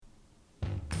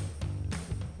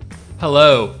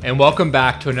Hello, and welcome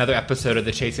back to another episode of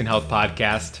the Chasing Health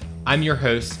Podcast. I'm your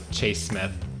host, Chase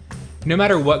Smith. No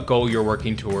matter what goal you're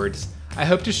working towards, I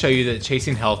hope to show you that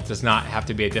chasing health does not have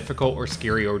to be a difficult or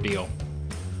scary ordeal.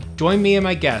 Join me and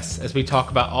my guests as we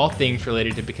talk about all things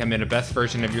related to becoming the best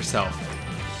version of yourself.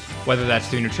 Whether that's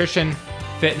through nutrition,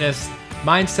 fitness,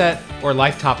 mindset, or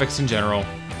life topics in general,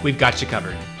 we've got you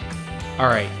covered. All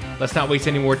right, let's not waste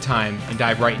any more time and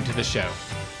dive right into the show.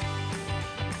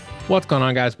 What's going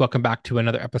on, guys? Welcome back to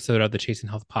another episode of the Chasing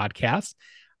Health Podcast.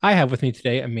 I have with me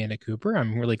today Amanda Cooper.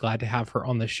 I'm really glad to have her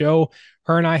on the show.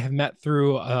 Her and I have met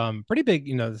through pretty big,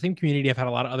 the same community. I've had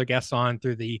a lot of other guests on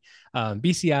through the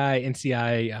BCI,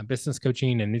 NCI, Business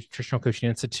Coaching and Nutritional Coaching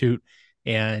Institute,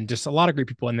 and just a lot of great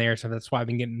people in there. So that's why I've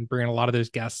been bringing a lot of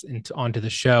those guests onto the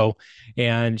show.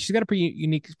 And she's got a pretty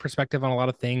unique perspective on a lot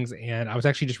of things. And I was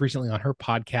actually just recently on her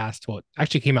podcast. Well, it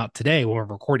actually came out today when we're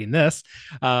recording this.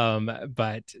 And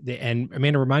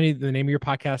Amanda, remind me the name of your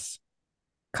podcast.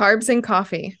 Carbs and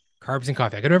Coffee. Carbs and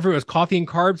Coffee. I don't know if it was coffee and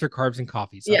carbs or carbs and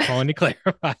coffee. So I'm calling to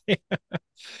clarify.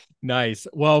 Nice.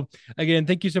 Well, again,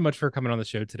 thank you so much for coming on the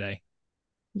show today.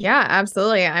 Yeah,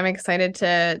 absolutely. I'm excited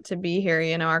to be here.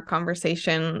 Our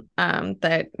conversation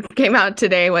that came out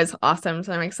today was awesome.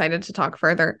 So I'm excited to talk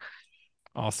further.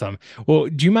 Awesome. Well,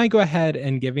 do you mind go ahead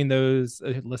and giving those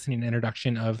listening an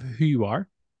introduction of who you are?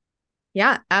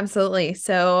 Yeah, absolutely.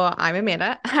 So I'm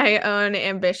Amanda. I own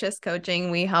Ambitious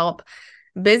Coaching. We help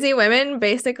busy women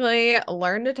basically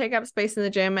learn to take up space in the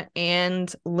gym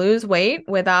and lose weight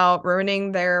without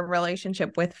ruining their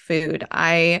relationship with food.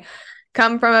 I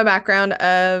come from a background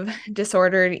of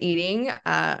disordered eating,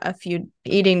 a few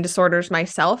eating disorders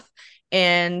myself.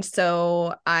 And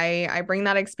so I bring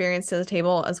that experience to the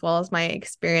table, as well as my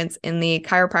experience in the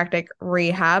chiropractic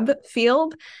rehab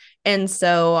field. And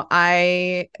so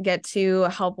I get to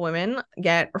help women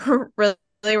get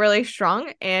really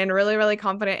strong and really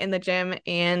confident in the gym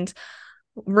and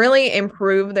really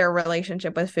improve their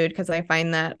relationship with food, because I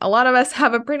find that a lot of us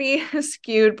have a pretty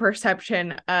skewed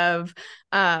perception of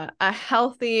a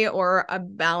healthy or a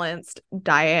balanced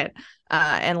diet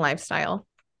and lifestyle.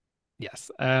 Yes,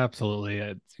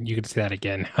 absolutely. You could say that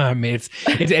again.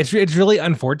 It's really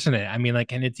unfortunate.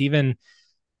 And it's even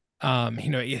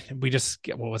we just,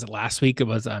 what was it, last week? It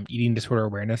was Eating Disorder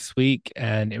Awareness Week,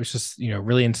 and it was just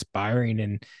really inspiring.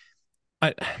 And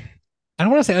I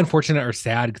don't want to say unfortunate or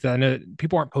sad, because I know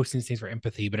people aren't posting these things for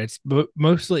empathy, but it's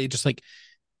mostly just like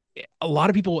a lot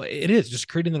of people, it is just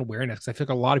creating an awareness. Because I feel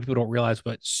like a lot of people don't realize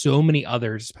what so many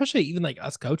others, especially even like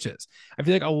us coaches, I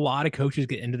feel like a lot of coaches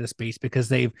get into this space because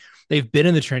they've been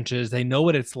in the trenches. They know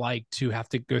what it's like to have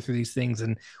to go through these things.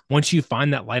 And once you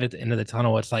find that light at the end of the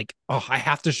tunnel, it's like, oh, I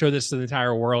have to show this to the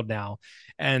entire world now.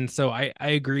 And so I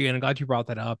agree. And I'm glad you brought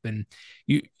that up. And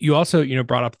you also,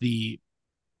 brought up the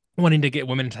wanting to get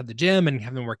women inside the gym and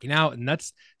have them working out. And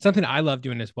that's something I love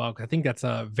doing as well, because I think that's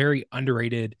a very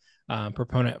underrated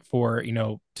proponent for,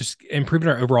 just improving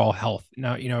our overall health.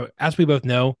 Now, as we both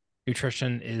know,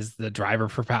 nutrition is the driver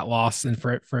for fat loss and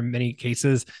for many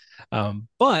cases.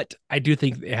 But I do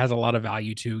think it has a lot of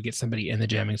value to get somebody in the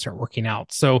gym and start working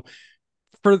out. So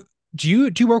do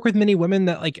you work with many women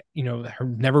that have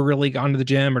never really gone to the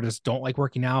gym or just don't like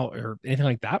working out or anything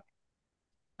like that?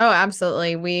 Oh,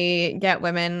 absolutely. We get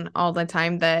women all the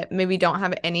time that maybe don't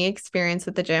have any experience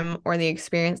with the gym, or the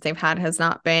experience they've had has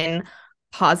not been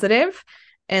positive.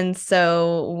 And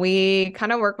so we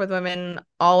kind of work with women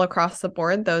all across the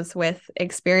board, those with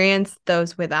experience,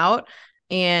 those without.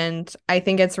 And I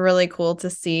think it's really cool to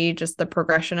see just the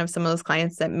progression of some of those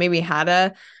clients that maybe had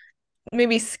a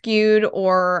maybe skewed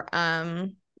or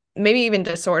maybe even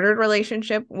disordered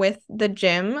relationship with the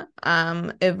gym,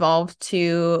 evolved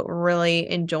to really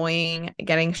enjoying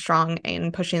getting strong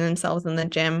and pushing themselves in the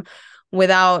gym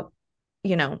without,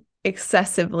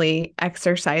 excessively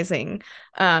exercising.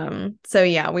 So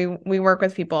yeah, we work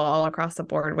with people all across the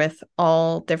board with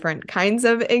all different kinds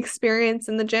of experience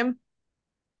in the gym.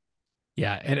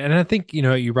 Yeah, and I think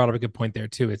you brought up a good point there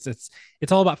too.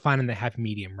 It's all about finding the happy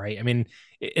medium, right? And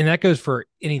that goes for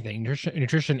anything,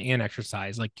 nutrition and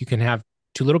exercise. Like, you can have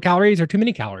too little calories or too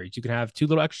many calories. You can have too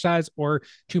little exercise or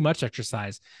too much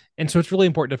exercise, and so it's really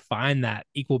important to find that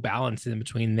equal balance in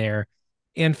between there.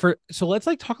 And so let's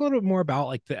talk a little bit more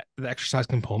about the exercise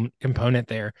component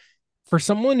there for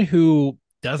someone who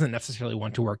doesn't necessarily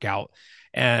want to work out,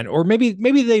 and or maybe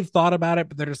they've thought about it,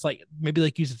 but they're just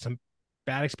maybe you said, some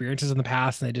bad experiences in the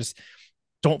past, and they just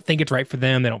don't think it's right for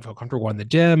them. They don't feel comfortable in the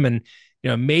gym, and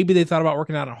maybe they thought about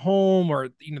working out at home, or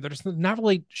they're just not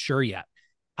really sure yet.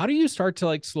 How do you start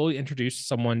to slowly introduce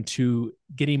someone to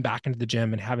getting back into the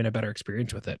gym and having a better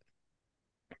experience with it?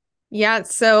 Yeah,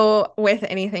 so with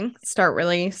anything, start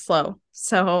really slow.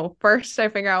 So first I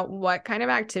figure out what kind of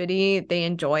activity they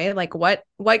enjoy, like what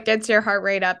gets your heart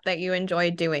rate up that you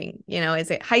enjoy doing. You know,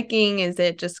 is it hiking? Is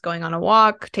it just going on a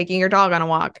walk, taking your dog on a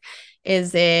walk?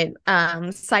 Is it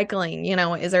cycling? You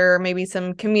know, is there maybe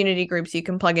some community groups you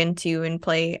can plug into and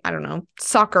play, I don't know,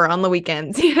 soccer on the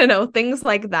weekends, you know, things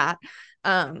like that.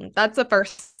 That's the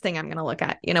first thing I'm going to look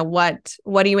at. You know, what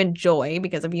do you enjoy?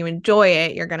 Because if you enjoy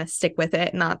it, you're going to stick with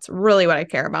it, and that's really what I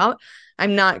care about.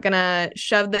 I'm not going to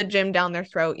shove the gym down their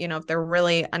throat. You know, if they're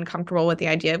really uncomfortable with the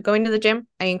idea of going to the gym,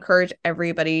 I encourage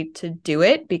everybody to do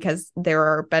it because there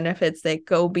are benefits that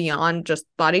go beyond just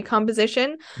body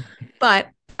composition. But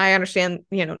I understand,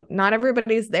 you know, not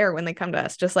everybody's there when they come to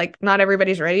us, just like not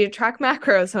everybody's ready to track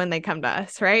macros when they come to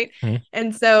us, right? Mhm.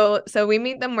 And so we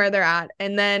meet them where they're at.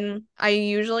 And then I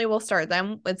usually will start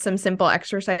them with some simple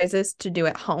exercises to do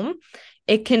at home.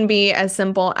 It can be as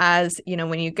simple as, you know,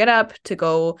 when you get up to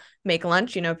go make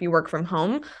lunch, you know, if you work from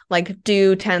home, like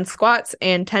do 10 squats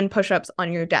and 10 push-ups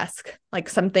on your desk, like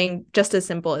something just as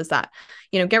simple as that.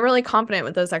 You know, get really confident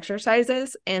with those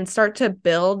exercises and start to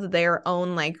build their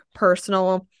own like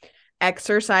personal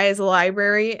exercise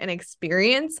library and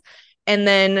experience. And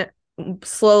then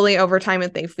slowly over time,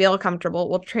 if they feel comfortable,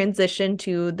 we'll transition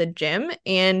to the gym.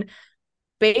 And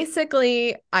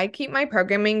basically, I keep my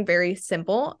programming very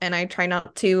simple and I try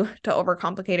not to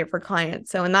overcomplicate it for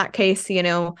clients. So in that case, you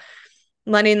know,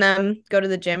 letting them go to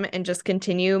the gym and just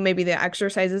continue maybe the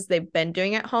exercises they've been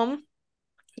doing at home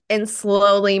and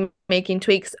slowly making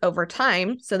tweaks over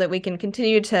time so that we can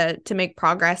continue to make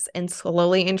progress and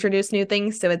slowly introduce new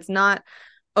things so it's not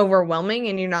overwhelming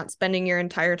and you're not spending your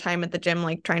entire time at the gym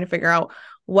like trying to figure out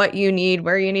what you need,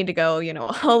 where you need to go, you know,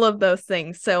 all of those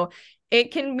things. So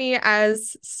it can be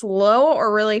as slow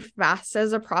or really fast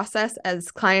as a process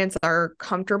as clients are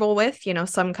comfortable with. You know,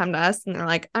 some come to us and they're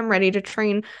like, I'm ready to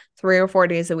train 3 or 4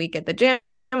 days a week at the gym.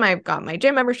 I've got my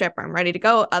gym membership. I'm ready to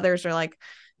go. Others are like,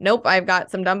 nope, I've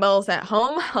got some dumbbells at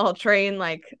home. I'll train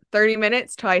like 30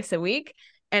 minutes twice a week.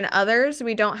 And others,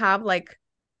 we don't have like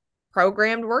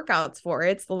programmed workouts for.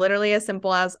 It's literally as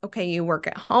simple as, okay, you work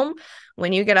at home.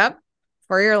 When you get up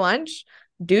for your lunch,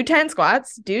 do 10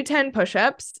 squats, do 10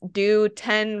 push-ups, do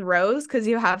 10 rows because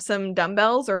you have some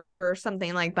dumbbells or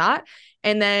something like that.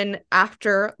 And then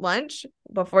after lunch,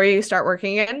 before you start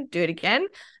working again, do it again.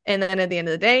 And then at the end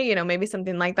of the day, you know, maybe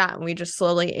something like that. And we just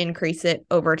slowly increase it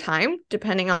over time,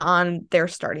 depending on their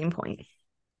starting point.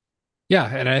 Yeah,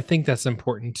 and I think that's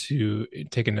important to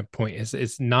take into point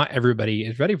is not everybody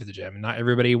is ready for the gym, and not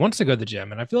everybody wants to go to the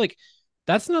gym. And I feel like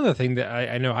that's another thing that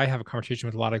I know I have a conversation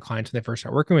with a lot of clients when they first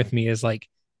start working with me is like,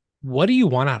 what do you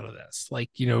want out of this? Like,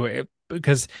 you know,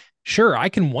 because sure, I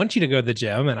can want you to go to the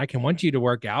gym and I can want you to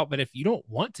work out, but if you don't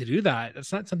want to do that,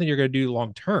 that's not something you're going to do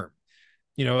long term.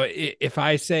 You know, if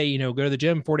I say, you know, go to the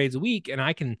gym 4 days a week and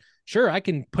I can, sure, I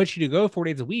can push you to go 4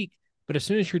 days a week. But as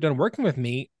soon as you're done working with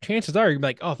me, chances are you're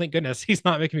like, oh, thank goodness he's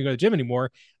not making me go to the gym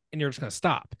anymore. And you're just going to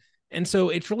stop. And so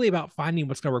it's really about finding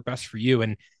what's going to work best for you.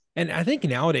 And I think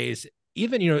nowadays,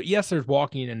 even, you know, yes, there's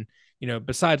walking and, you know,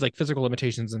 besides like physical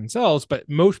limitations themselves, but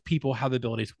most people have the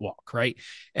ability to walk. Right.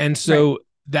 And Right. so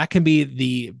that can be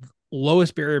the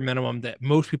lowest barrier minimum that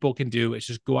most people can do is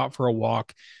just go out for a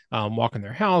walk, walk in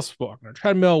their house, walk on a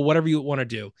treadmill, whatever you want to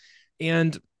do.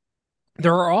 And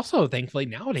there are also, thankfully,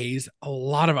 nowadays a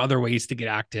lot of other ways to get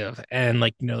active. And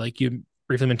like, you know, like you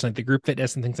briefly mentioned, like the group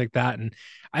fitness and things like that. And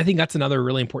I think that's another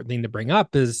really important thing to bring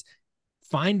up is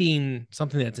finding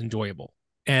something that's enjoyable.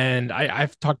 And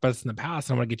I've talked about this in the past.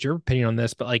 And I want to get your opinion on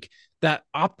this, but like that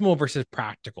optimal versus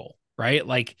practical, right?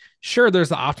 Like, sure, there's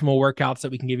the optimal workouts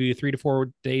that we can give you 3 to 4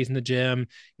 days in the gym, you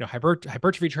know,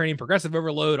 hypertrophy training, progressive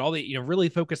overload, all the, you know, really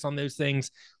focus on those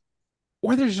things.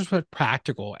 Or there's just what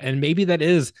practical. And maybe that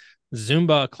is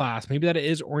Zumba class. Maybe that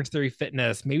is Orange Theory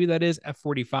Fitness. Maybe that is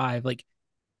F45. Like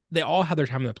they all have their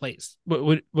time and their place.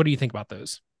 What do you think about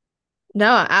those?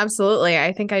 No, absolutely.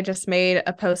 I think I just made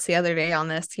a post the other day on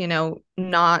this, you know,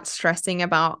 not stressing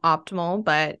about optimal,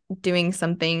 but doing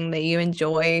something that you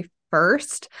enjoy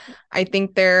first. I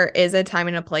think there is a time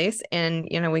and a place, and,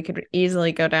 you know, we could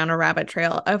easily go down a rabbit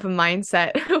trail of a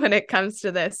mindset when it comes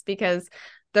to this because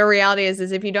the reality is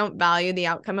if you don't value the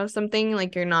outcome of something,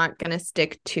 like you're not going to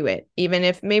stick to it, even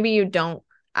if maybe you don't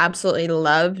absolutely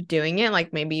love doing it.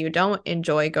 Like maybe you don't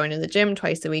enjoy going to the gym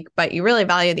twice a week, but you really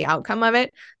value the outcome of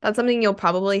it. That's something you'll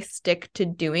probably stick to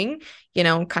doing, you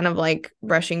know, kind of like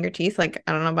brushing your teeth. Like,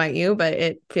 I don't know about you, but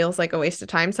it feels like a waste of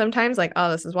time sometimes. Like,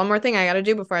 oh, this is one more thing I got to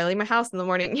do before I leave my house in the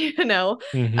morning, you know,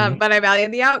 Mm-hmm. but I value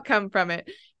the outcome from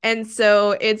it. And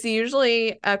so it's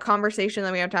usually a conversation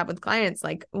that we have to have with clients,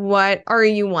 like, what are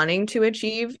you wanting to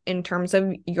achieve in terms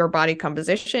of your body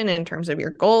composition, in terms of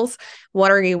your goals? What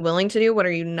are you willing to do? What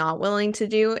are you not willing to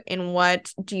do? And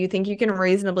what do you think you can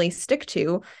reasonably stick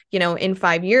to? In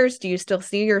 5 years, do you still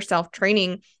see yourself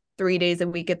training 3 days a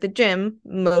week at the gym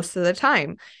most of the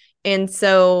time? And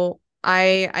so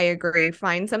I agree.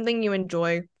 Find something you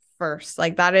enjoy first.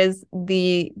 Like, that is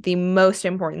the most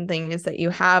important thing, is that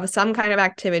you have some kind of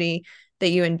activity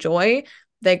that you enjoy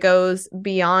that goes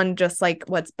beyond just like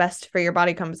what's best for your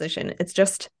body composition. It's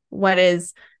just what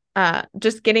is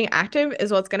just getting active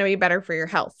is what's going to be better for your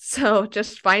health. So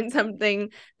just find something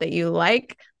that you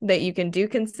like, that you can do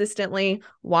consistently.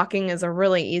 Walking is a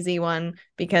really easy one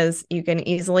because you can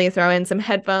easily throw in some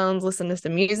headphones, listen to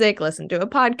some music, listen to a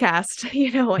podcast,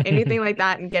 anything like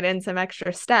that, and get in some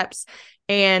extra steps.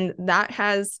 And that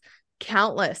has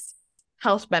countless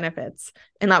health benefits.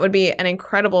 And that would be an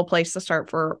incredible place to start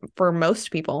for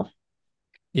most people.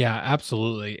 Yeah,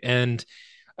 absolutely. And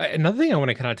another thing I want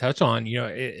to kind of touch on,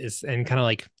 is, and kind of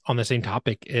like on the same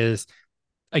topic, is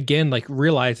again, like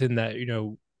realizing that,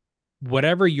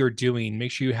 whatever you're doing,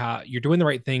 make sure you're doing the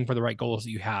right thing for the right goals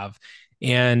that you have.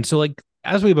 And so, like,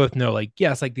 as we both know, like,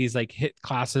 yes, like these like HIIT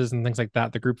classes and things like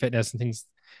that, the group fitness and things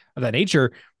of that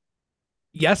nature,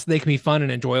 yes, they can be fun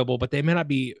and enjoyable, but they may not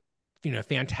be,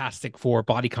 fantastic for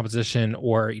body composition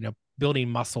or, building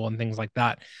muscle and things like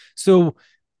that. So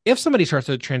if somebody starts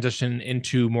to transition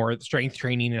into more strength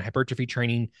training and hypertrophy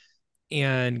training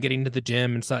and getting to the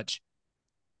gym and such,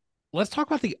 let's talk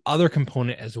about the other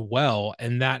component as well.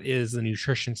 And that is the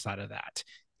nutrition side of that.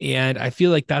 And I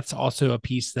feel like that's also a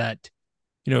piece that,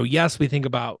 yes, we think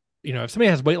about, if somebody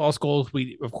has weight loss goals,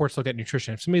 we of course look at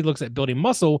nutrition. If somebody looks at building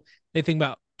muscle, they think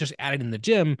about just adding in the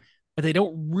gym, but they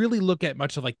don't really look at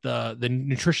much of like the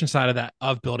nutrition side of that,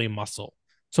 of building muscle.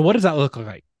 So what does that look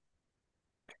like?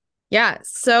 Yeah.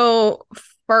 So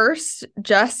first,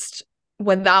 just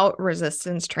without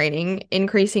resistance training,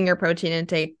 increasing your protein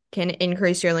intake can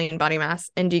increase your lean body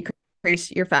mass and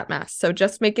decrease your fat mass. So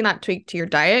just making that tweak to your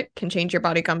diet can change your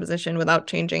body composition without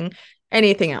changing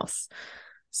anything else.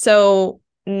 So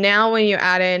now when you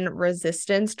add in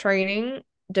resistance training,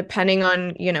 depending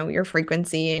on, your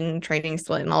frequency and training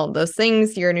split and all of those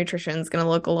things, your nutrition is going to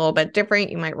look a little bit different.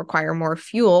 You might require more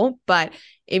fuel, but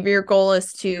if your goal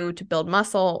is to build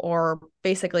muscle, or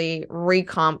basically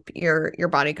recomp your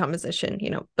body composition,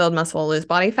 build muscle, lose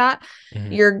body fat,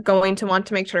 you're going to want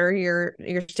to make sure you're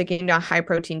sticking to a high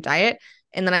protein diet.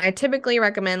 And then I typically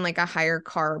recommend like a higher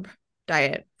carb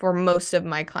diet for most of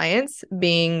my clients.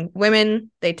 Being women,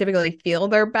 they typically feel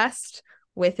their best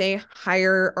with a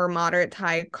higher or moderate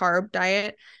high carb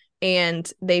diet,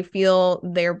 and they feel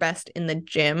their best in the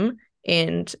gym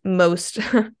and most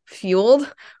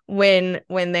fueled when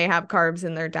they have carbs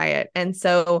in their diet. And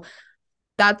so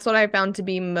that's what I found to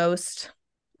be most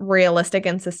realistic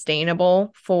and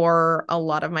sustainable for a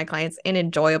lot of my clients, and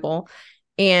enjoyable.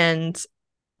 And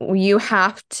you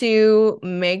have to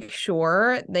make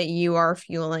sure that you are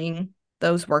fueling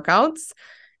those workouts.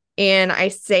 And I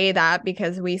say that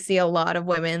because we see a lot of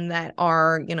women that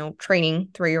are, training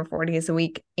 3 or 4 days a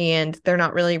week, and they're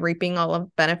not really reaping all of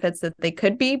the benefits that they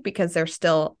could be because they're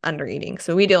still under eating.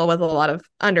 So we deal with a lot of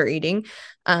under eating.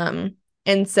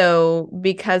 And so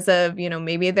because of,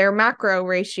 maybe their macro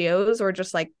ratios, or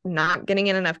just like not getting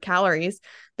in enough calories,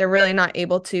 they're really not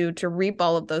able to reap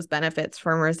all of those benefits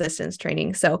from resistance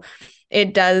training. So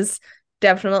it does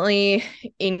definitely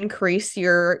increase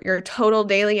your total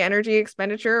daily energy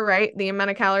expenditure, right? The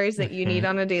amount of calories that you need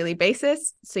on a daily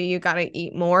basis. So you got to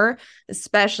eat more,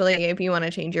 especially if you want to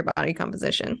change your body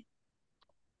composition.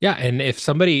 Yeah. And if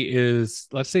somebody is,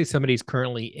 let's say somebody's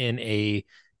currently in a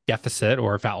deficit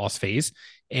or a fat loss phase,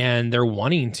 and they're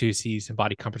wanting to see some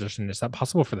body composition, is that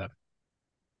possible for them?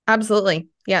 Absolutely.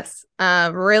 Yes.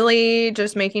 Really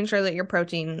just making sure that your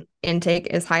protein intake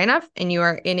is high enough and you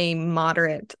are in a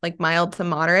moderate, like mild to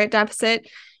moderate deficit.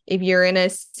 If you're in a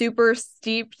super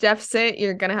steep deficit,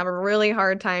 you're going to have a really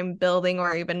hard time building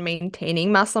or even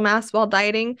maintaining muscle mass while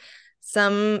dieting.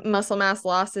 Some muscle mass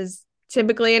loss is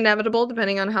typically inevitable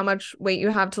depending on how much weight you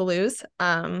have to lose.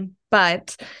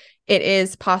 But it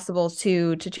is possible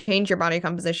to change your body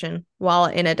composition while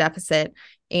in a deficit,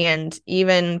 and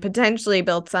even potentially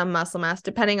build some muscle mass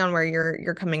depending on where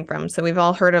you're coming from. So we've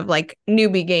all heard of like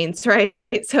newbie gains, right?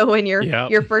 So when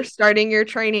you're first starting your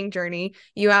training journey,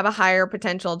 you have a higher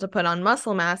potential to put on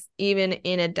muscle mass even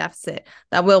in a deficit.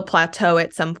 That will plateau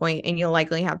at some point, and you'll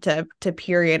likely have to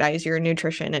periodize your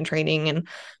nutrition and training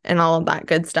and all of that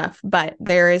good stuff. But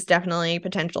there is definitely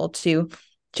potential to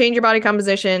change your body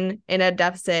composition in a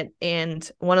deficit. And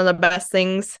one of the best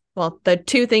things, well, the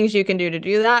two things you can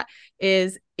do that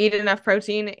is eat enough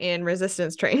protein and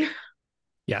resistance train.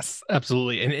 Yes,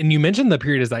 absolutely. And you mentioned the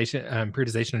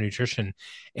periodization of nutrition,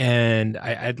 and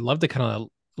I'd love to kind of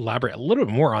elaborate a little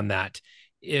bit more on that.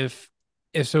 If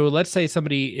if so, let's say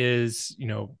somebody is,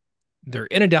 they're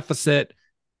in a deficit,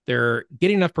 they're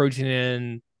getting enough protein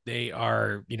in, they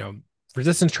are,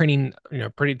 resistance training,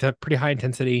 pretty high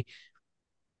intensity.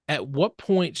 At what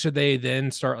point should they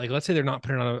then start? Like, let's say they're not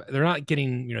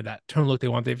getting, that tone look they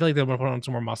want. They feel like they want to put on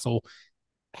some more muscle.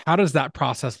 How does that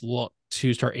process look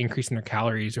to start increasing their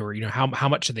calories, or how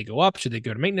much should they go up? Should they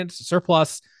go to maintenance, to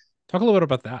surplus? Talk a little bit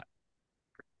about that.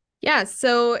 Yeah,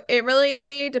 so it really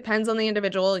depends on the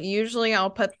individual. Usually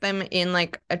I'll put them in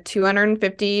like a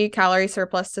 250 calorie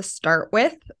surplus to start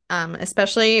with.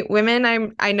 Especially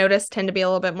women, I notice tend to be a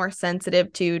little bit more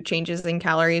sensitive to changes in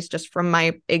calories just from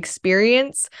my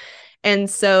experience. And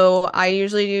so I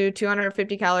usually do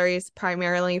 250 calories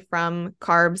primarily from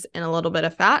carbs and a little bit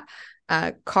of fat.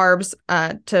 Carbs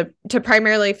to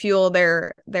primarily fuel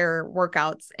their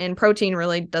workouts, and protein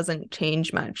really doesn't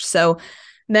change much. So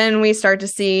then we start to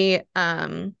see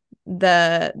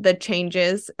the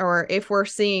changes, or if we're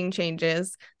seeing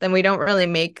changes, then we don't really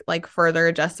make like further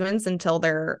adjustments until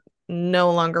they're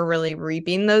no longer really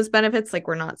reaping those benefits. Like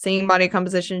we're not seeing body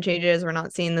composition changes, we're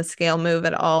not seeing the scale move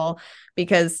at all,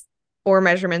 because or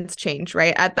measurements change,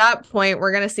 right? At that point,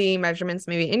 we're going to see measurements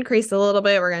maybe increase a little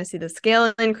bit. We're going to see the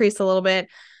scale increase a little bit.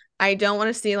 I don't want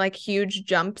to see like huge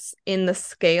jumps in the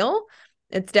scale.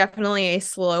 It's definitely a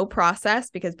slow process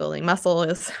because building muscle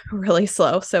is really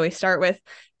slow. So we start with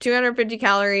 250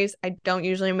 calories. I don't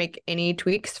usually make any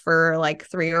tweaks for like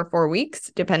 3 or 4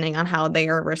 weeks, depending on how they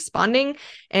are responding.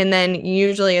 And then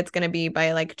usually it's going to be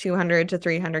by like 200 to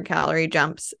 300 calorie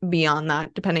jumps beyond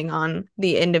that, depending on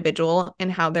the individual and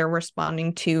how they're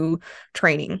responding to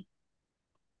training.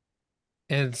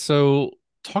 And so,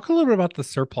 talk a little bit about the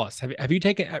surplus. Have you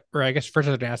taken, or I guess first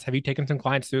I have to ask, have you taken some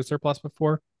clients through a surplus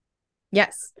before?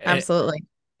 Yes, absolutely.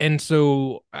 And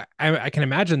so I can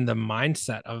imagine the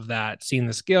mindset of that, seeing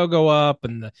the scale go up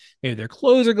and maybe their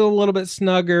clothes are going a little bit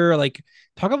snugger. Like,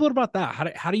 talk a little about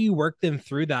that. How do you work them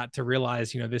through that to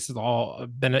realize, this is all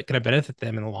going to benefit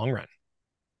them in the long run?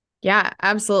 Yeah,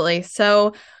 absolutely.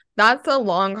 So that's a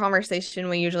long conversation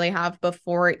we usually have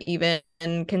before even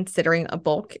considering a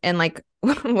bulk. And like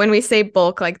when we say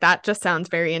bulk, like that just sounds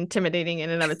very intimidating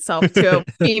in and of itself to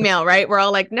a female, right? We're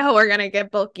all like, no, we're gonna get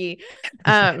bulky.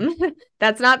 Um,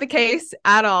 that's not the case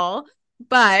at all.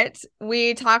 But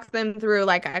we talk them through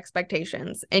like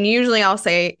expectations. And usually I'll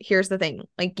say, here's the thing,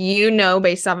 like,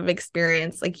 based off of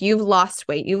experience, like you've lost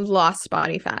weight, you've lost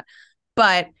body fat,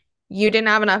 but you didn't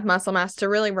have enough muscle mass to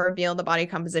really reveal the body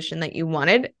composition that you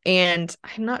wanted. And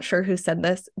I'm not sure who said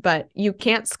this, but you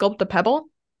can't sculpt a pebble,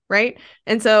 right?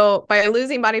 And so by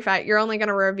losing body fat, you're only going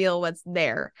to reveal what's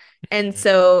there. And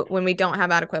so when we don't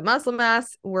have adequate muscle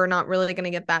mass, we're not really going to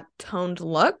get that toned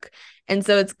look. And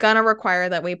so it's going to require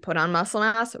that we put on muscle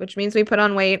mass, which means we put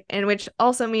on weight, and which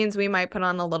also means we might put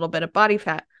on a little bit of body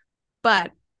fat.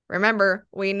 But remember,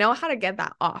 we know how to get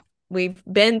that off. We've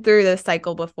been through this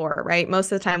cycle before, right?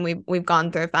 Most of the time we've gone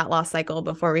through a fat loss cycle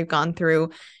before we've gone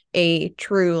through a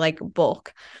true like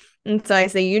bulk. And so I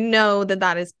say,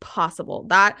 that is possible.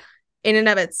 That in and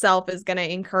of itself is going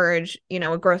to encourage,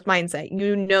 a growth mindset.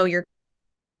 You're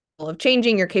capable of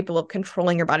changing, you're capable of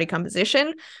controlling your body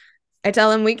composition. I tell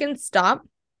them we can stop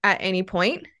at any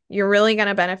point. You're really going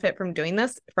to benefit from doing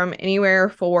this from anywhere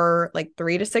for like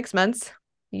 3 to 6 months.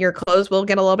 Your clothes will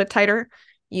get a little bit tighter.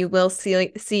 You will see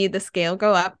the scale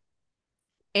go up,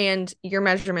 and your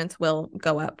measurements will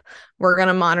go up. We're going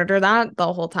to monitor that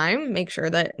the whole time, make sure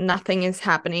that nothing is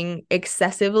happening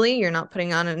excessively. You're not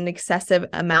putting on an excessive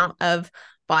amount of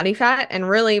body fat. And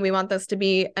really, we want this to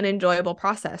be an enjoyable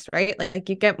process, right? Like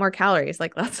you get more calories.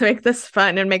 Like, let's make this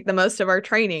fun and make the most of our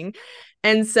training.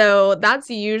 And so that's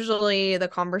usually the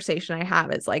conversation I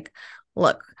have is like,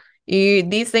 look,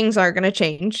 these things are going to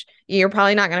change. You're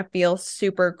probably not going to feel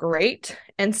super great.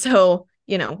 And so,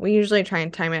 we usually try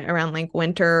and time it around like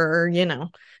winter or,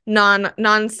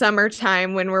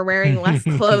 non-summertime when we're wearing less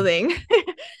clothing.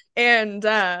 And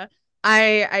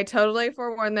I totally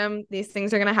forewarn them, these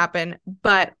things are going to happen.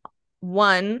 But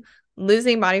one,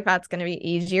 losing body fat's going to be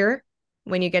easier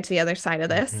when you get to the other side of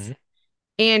this. Mm-hmm.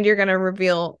 And you're going to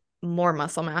reveal more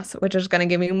muscle mass, which is going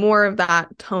to give you more of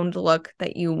that toned look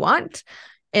that you want.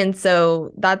 And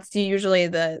so that's usually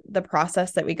the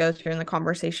process that we go through in the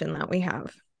conversation that we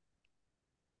have.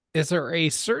 Is there a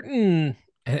certain,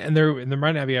 and there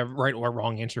might not be a right or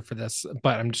wrong answer for this,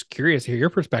 but I'm just curious to hear your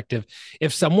perspective.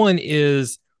 If someone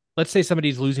is let's say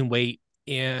somebody's losing weight,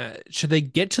 and should they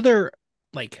get to their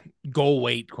like goal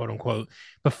weight, quote unquote,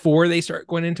 before they start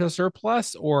going into a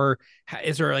surplus, or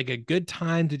is there like a good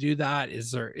time to do that?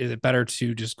 Is it better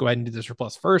to just go ahead and do the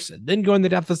surplus first and then go in the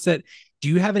deficit? Do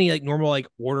you have any like normal like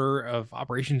order of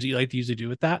operations that you like to usually do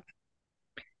with that?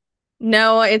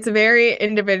 No, it's very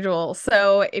individual.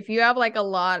 So if you have like a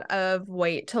lot of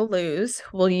weight to lose,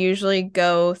 we'll usually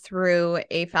go through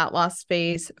a fat loss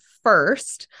phase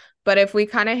first. But if we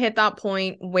kind of hit that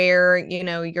point where,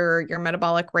 your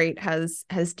metabolic rate has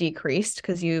decreased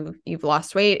because you've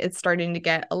lost weight, it's starting to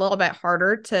get a little bit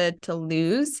harder to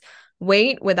lose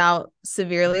weight without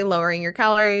severely lowering your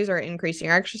calories or increasing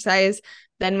your exercise,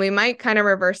 then we might kind of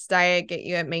reverse diet, get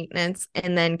you at maintenance,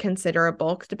 and then consider a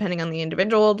bulk depending on the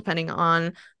individual, depending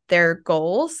on their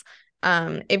goals.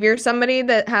 If you're somebody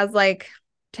that has like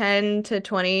 10 to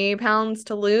 20 pounds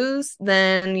to lose,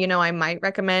 then, I might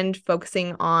recommend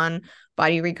focusing on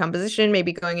body recomposition,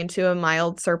 maybe going into a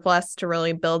mild surplus to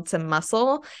really build some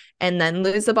muscle and then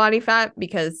lose the body fat,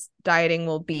 because dieting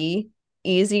will be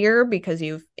easier because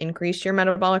you've increased your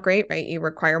metabolic rate, right? You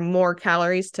require more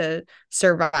calories to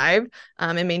survive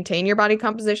and maintain your body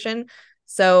composition.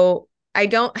 So I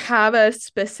don't have a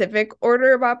specific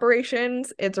order of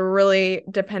operations. It's really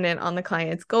dependent on the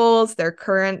client's goals, their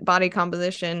current body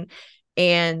composition,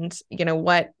 and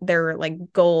what their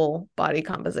like goal body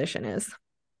composition is.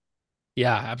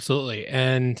 Yeah, absolutely.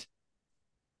 And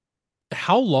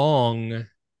how long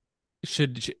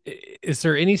is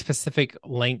there any specific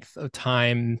length of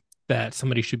time that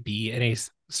somebody should be in a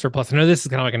surplus? I know this is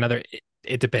kind of like another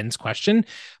it depends question,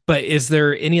 but is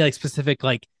there any like specific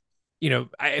like,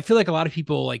 I feel like a lot of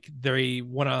people like they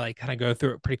want to like kind of go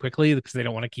through it pretty quickly because they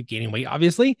don't want to keep gaining weight,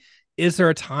 obviously. Is there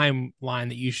a timeline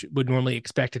that you would normally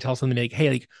expect to tell somebody like, hey,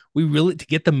 like we really to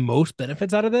get the most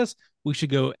benefits out of this, we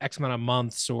should go X amount of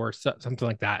months or something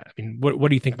like that? I mean, what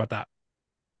do you think about that?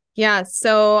 Yeah,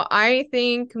 so I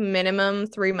think minimum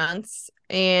 3 months,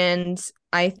 and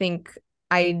I think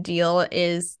ideal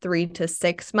is 3 to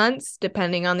 6 months,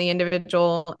 depending on the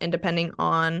individual and depending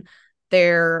on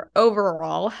their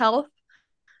overall health.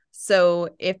 So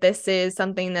if this is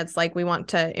something that's like we want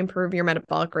to improve your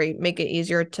metabolic rate, make it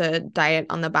easier to diet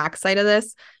on the backside of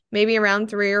this, maybe around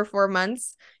 3 or 4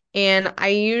 months. And I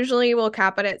usually will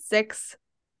cap it at 6,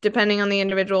 depending on the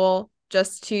individual,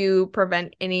 just to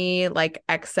prevent any like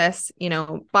excess,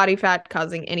 body fat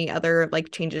causing any other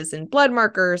like changes in blood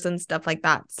markers and stuff like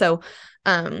that. So,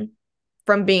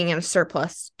 from being in a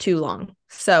surplus too long.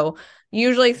 So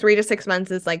usually 3 to 6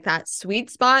 months is like that sweet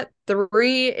spot.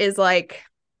 3 is like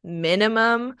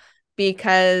minimum,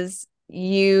 because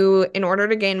in order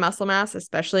to gain muscle mass,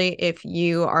 especially if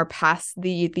you are past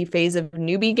the phase of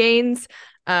newbie gains,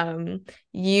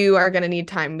 you are going to need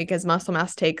time, because muscle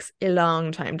mass takes a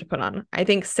long time to put on. I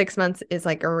think 6 months is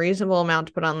like a reasonable amount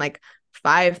to put on like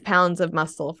 5 pounds of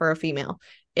muscle for a female.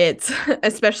 It's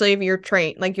especially if you're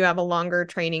trained, like you have a longer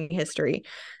training history.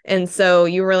 And so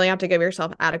you really have to give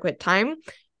yourself adequate time.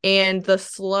 And the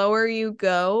slower you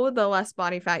go, the less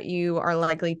body fat you are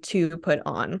likely to put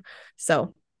on.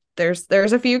 So there's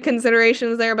a few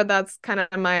considerations there, but that's kind of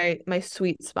my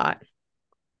sweet spot.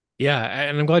 Yeah,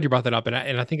 and I'm glad you brought that up, and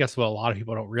I think that's what a lot of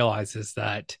people don't realize is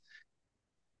that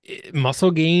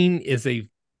muscle gain is a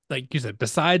like you said,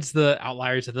 besides the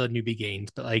outliers of the newbie gains,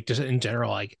 but like just in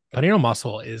general, like putting on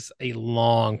muscle is a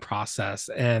long process,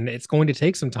 and it's going to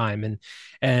take some time,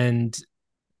 and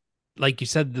like you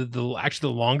said, the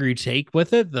actually the longer you take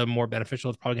with it, the more beneficial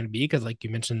it's probably going to be because, like you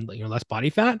mentioned, less body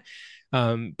fat.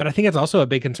 But I think it's also a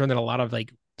big concern that a lot of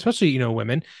like, especially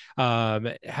women,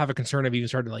 have a concern of even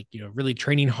starting like really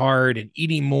training hard and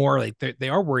eating more. Like they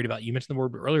are worried about. You mentioned the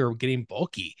word earlier, getting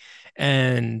bulky,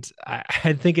 and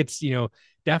I think it's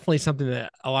definitely something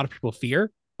that a lot of people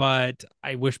fear. But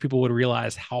I wish people would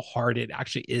realize how hard it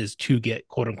actually is to get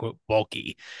quote unquote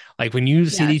bulky. Like when you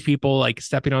see these Yes. people like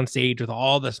stepping on stage with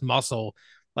all this muscle,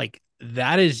 like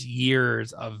that is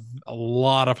years of a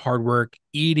lot of hard work,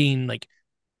 eating like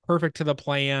perfect to the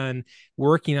plan,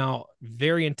 working out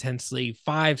very intensely,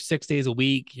 5, 6 days a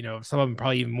week, some of them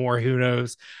probably even more, who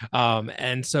knows.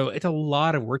 And so it's a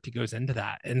lot of work that goes into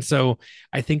that. And so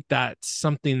I think that's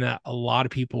something that a lot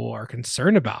of people are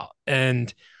concerned about.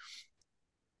 And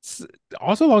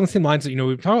also along the same lines,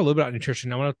 we've talked a little bit about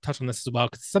nutrition. I want to touch on this as well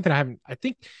because it's something I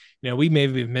think, we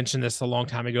maybe mentioned this a long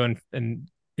time ago and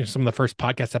some of the first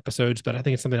podcast episodes, but I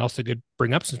think it's something else to good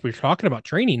bring up since we're talking about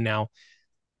training now.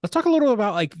 Let's talk a little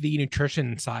about like the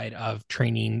nutrition side of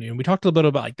training. And we talked a little bit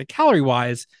about like the calorie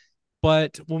wise,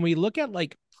 but when we look at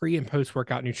like pre and post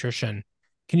workout nutrition,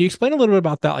 can you explain a little bit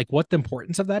about that? Like what the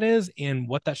importance of that is and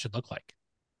what that should look like?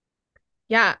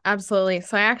 Yeah, absolutely.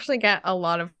 So I actually get a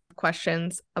lot of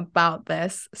questions about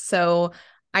this. So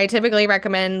I typically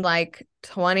recommend like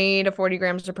 20 to 40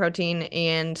 grams of protein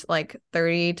and like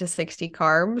 30 to 60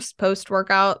 carbs post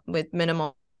workout with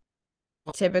minimal.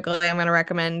 Typically, I'm going to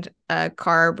recommend a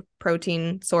carb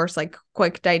protein source, like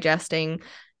quick digesting.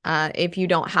 If you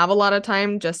don't have a lot of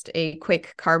time, just a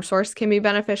quick carb source can be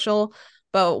beneficial.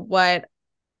 But what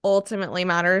ultimately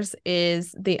matters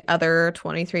is the other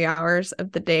 23 hours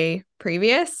of the day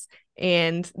previous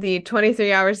and the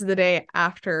 23 hours of the day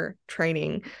after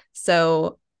training.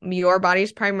 So your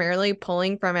body's primarily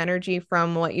pulling from energy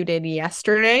from what you did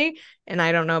yesterday. And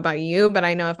I don't know about you, but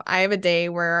I know if I have a day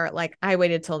where like I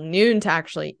waited till noon to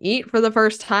actually eat for the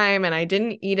first time and I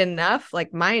didn't eat enough,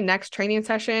 like my next training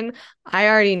session, I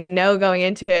already know going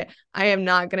into it, I am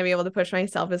not going to be able to push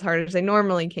myself as hard as I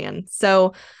normally can.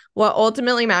 So what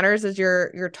ultimately matters is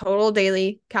your total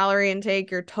daily calorie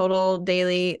intake, your total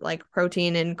daily like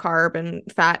protein and carb and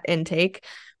fat intake.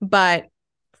 But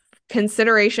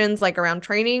considerations like around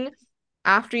training,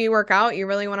 after you work out, you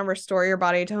really want to restore your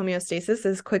body to homeostasis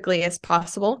as quickly as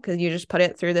possible because you just put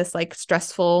it through this like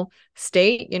stressful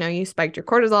state. You spiked your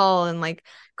cortisol and like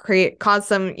cause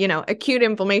some, acute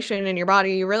inflammation in your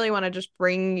body. You really want to just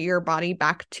bring your body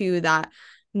back to that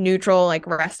neutral, like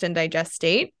rest and digest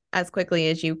state as quickly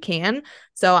as you can.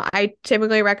 So I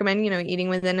typically recommend, eating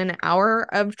within an hour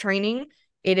of training.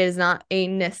 It is not a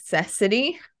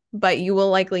necessity, but you will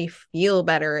likely feel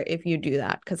better if you do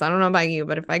that. Because I don't know about you,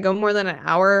 but if I go more than an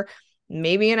hour,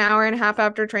 maybe an hour and a half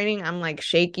after training, I'm like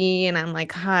shaky and I'm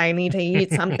like, I need to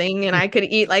eat something. And I could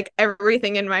eat like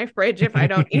everything in my fridge if I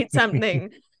don't eat something.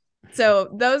 So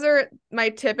those are my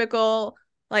typical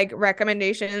like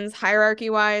recommendations hierarchy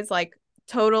wise, like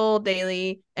total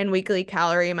daily and weekly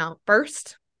calorie amount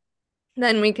first.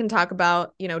 Then we can talk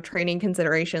about, training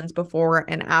considerations before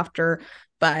and after.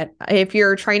 But if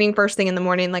you're training first thing in the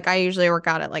morning, like I usually work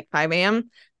out at like 5 a.m.,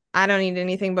 I don't eat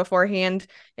anything beforehand.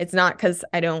 It's not because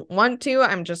I don't want to.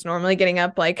 I'm just normally getting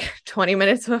up like 20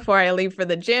 minutes before I leave for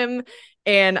the gym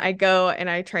and I go and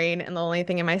I train. And the only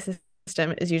thing in my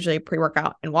system is usually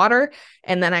pre-workout and water.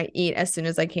 And then I eat as soon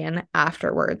as I can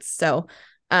afterwards. So,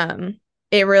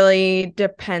 it really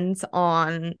depends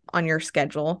on your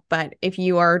schedule, but if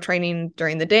you are training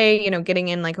during the day, getting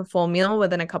in like a full meal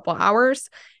within a couple hours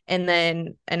and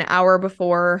then an hour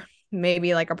before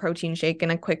maybe like a protein shake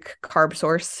and a quick carb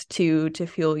source to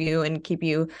fuel you and keep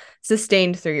you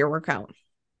sustained through your workout.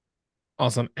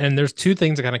 Awesome. And there's two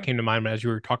things that kind of came to mind as you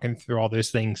were talking through all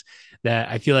those things that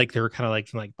I feel like they were kind of like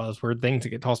some like buzzword things that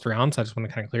get tossed around. So I just want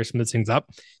to kind of clear some of those things up.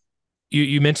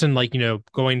 You mentioned like,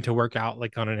 going to work out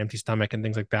like on an empty stomach and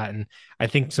things like that. And I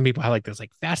think some people have like this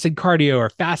like fasted cardio or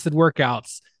fasted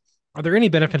workouts. Are there any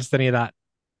benefits to any of that?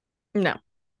 No.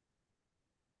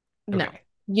 No.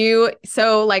 Okay.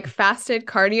 So like fasted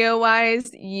cardio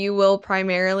wise, you will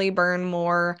primarily burn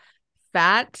more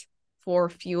fat for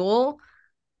fuel,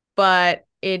 but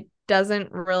it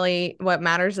doesn't really, what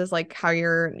matters is like how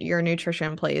your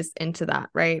nutrition plays into that,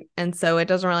 right? And so it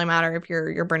doesn't really matter if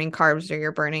you're burning carbs or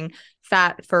you're burning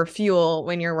fat for fuel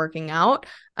when you're working out.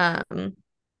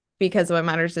 Because what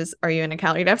matters is, are you in a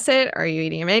calorie deficit? Are you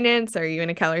eating a maintenance? Are you in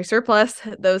a calorie surplus?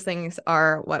 Those things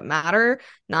are what matter,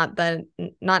 not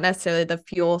necessarily the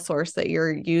fuel source that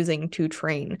you're using to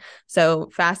train. So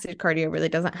fasted cardio really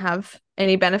doesn't have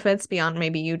any benefits beyond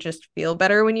maybe you just feel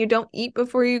better when you don't eat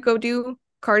before you go do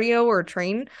cardio or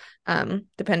train,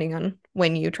 depending on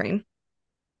when you train.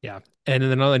 Yeah. And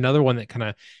then another one that kind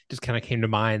of came to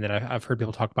mind that I've heard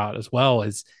people talk about as well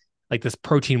is like this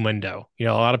protein window. A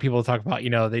lot of people talk about,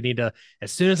 they need to,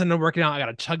 as soon as I'm done working out, I got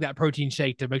to chug that protein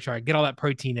shake to make sure I get all that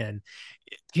protein in.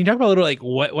 Can you talk about a little like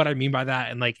what I mean by that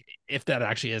and like if that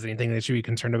actually is anything that should be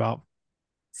concerned about?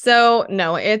 So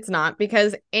no, it's not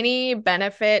because any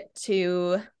benefit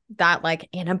to that like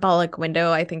anabolic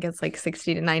window, I think it's like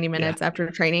 60 to 90 Yeah. minutes after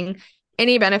training,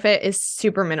 any benefit is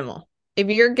super minimal. If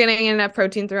you're getting enough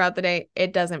protein throughout the day,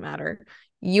 it doesn't matter.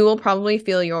 You will probably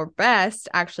feel your best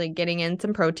actually getting in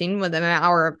some protein within an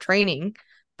hour of training,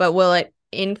 but will it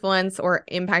influence or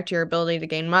impact your ability to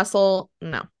gain muscle?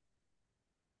 No.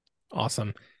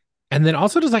 Awesome. And then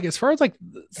also just like as far as like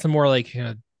some more like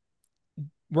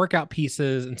workout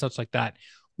pieces and such like that,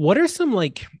 what are some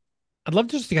like I'd love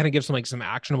just to kind of give some like some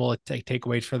actionable like,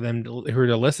 takeaways for them who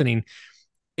are listening.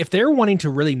 If they're wanting to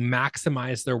really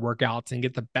maximize their workouts and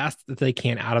get the best that they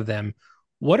can out of them,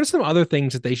 what are some other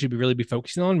things that they should really be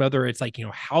focusing on? Whether it's like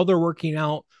how they're working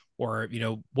out or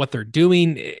what they're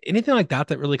doing, anything like that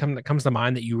that really comes to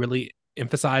mind that you really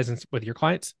emphasize with your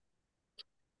clients.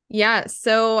 Yeah.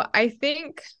 So I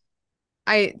think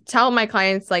I tell my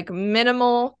clients like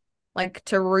minimal like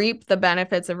to reap the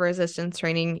benefits of resistance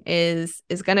training is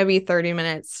going to be 30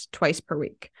 minutes twice per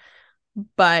week.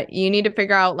 But you need to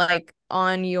figure out, like,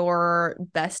 on your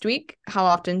best week, how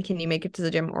often can you make it to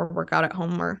the gym or work out at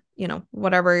home, or,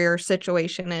 whatever your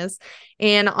situation is.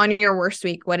 And on your worst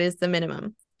week, what is the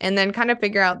minimum? And then kind of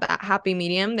figure out that happy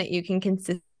medium that you can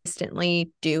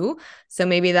consistently do. So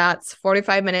maybe that's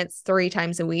 45 minutes 3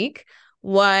 times a week.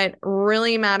 What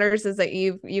really matters is that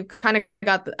you've kind of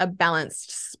got a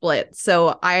balanced split.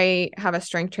 So I have a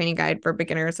strength training guide for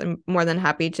beginners. I'm more than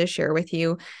happy to share with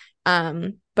you.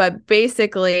 But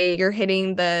basically you're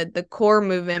hitting the core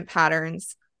movement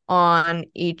patterns on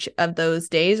each of those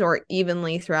days or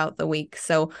evenly throughout the week.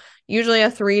 So usually a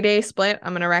 3-day split,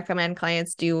 I'm going to recommend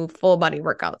clients do full body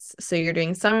workouts. So you're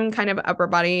doing some kind of upper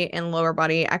body and lower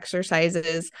body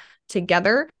exercises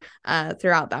together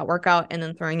throughout that workout, and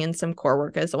then throwing in some core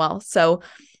work as well. So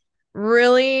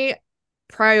really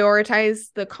prioritize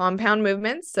the compound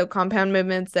movements. So compound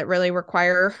movements that really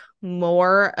require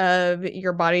more of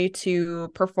your body to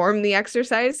perform the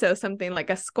exercise. So something like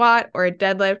a squat or a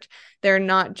deadlift, they're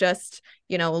not just,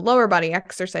 lower body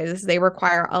exercises. They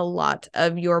require a lot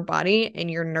of your body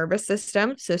and your nervous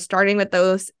system. So starting with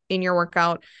those in your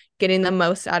workout, getting the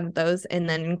most out of those, and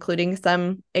then including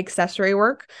some accessory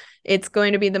work. It's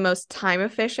going to be the most time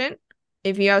efficient.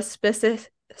 If you have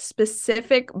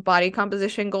specific body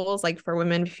composition goals, like for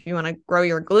women, if you want to grow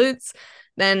your glutes,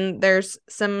 then there's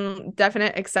some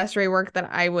definite accessory work that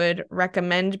I would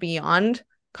recommend beyond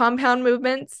compound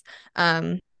movements.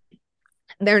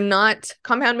 They're not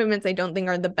compound movements. I don't think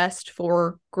are the best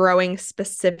for growing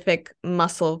specific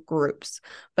muscle groups,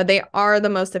 but they are the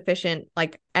most efficient,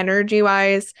 like energy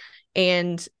wise,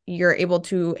 and you're able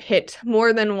to hit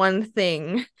more than one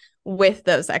thing with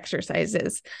those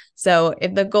exercises. So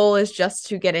if the goal is just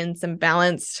to get in some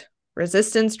balanced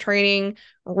resistance training,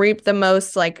 reap the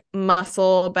most like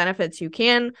muscle benefits you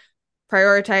can,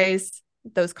 prioritize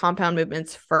those compound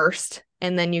movements first,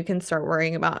 and then you can start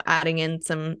worrying about adding in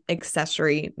some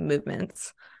accessory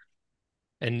movements.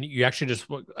 And you actually just,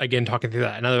 again, talking through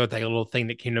that, another little thing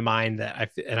that came to mind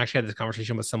that and actually had this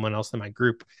conversation with someone else in my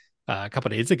group a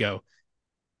couple of days ago.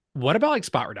 What about like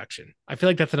spot reduction? I feel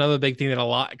like that's another big thing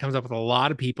that comes up with a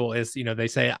lot of people is, they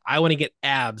say, I want to get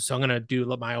abs, so I'm going to do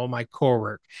my core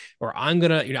work, or I'm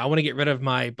going to, I want to get rid of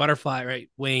my butterfly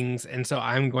wings. And so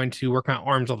I'm going to work my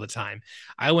arms all the time.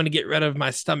 I want to get rid of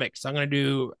my stomach, so I'm going to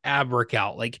do ab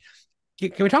workout. Like,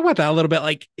 can we talk about that a little bit?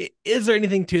 Like, is there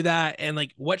anything to that? And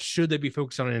like, what should they be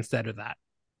focused on instead of that?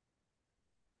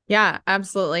 Yeah,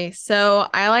 absolutely. So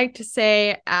I like to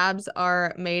say abs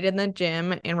are made in the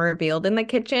gym and revealed in the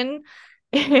kitchen.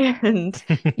 And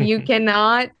you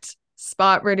cannot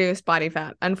spot reduce body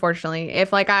fat, unfortunately.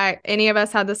 If like any of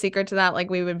us had the secret to that, like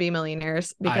we would be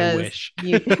millionaires, I because wish.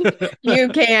 you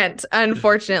can't,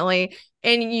 unfortunately.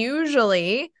 And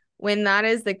usually when that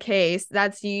is the case,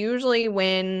 that's usually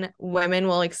when women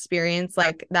will experience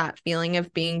like that feeling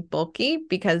of being bulky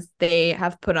because they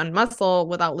have put on muscle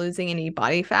without losing any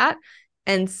body fat.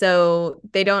 And so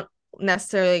they don't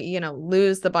necessarily,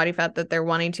 lose the body fat that they're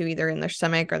wanting to, either in their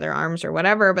stomach or their arms or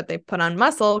whatever, but they put on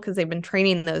muscle because they've been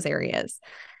training those areas.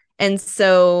 And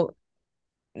so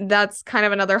that's kind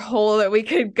of another hole that we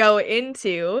could go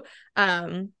into.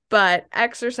 But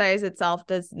exercise itself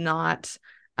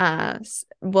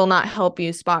will not help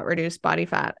you spot reduce body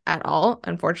fat at all.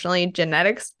 Unfortunately,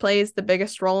 genetics plays the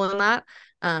biggest role in that.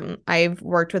 I've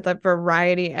worked with a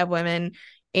variety of women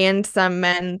and some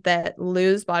men that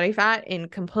lose body fat in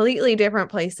completely different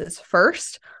places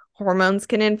first. Hormones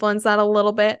can influence that a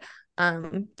little bit,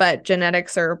 but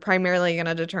genetics are primarily going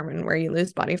to determine where you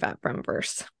lose body fat from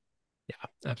first.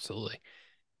 Yeah, absolutely.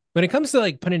 When it comes to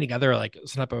like putting together like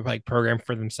some type of like program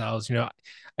for themselves,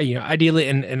 ideally,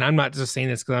 and I'm not just saying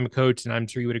this because I'm a coach, and I'm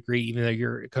sure you would agree, even though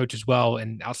you're a coach as well.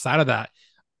 And outside of that,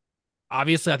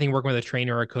 obviously, I think working with a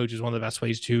trainer or a coach is one of the best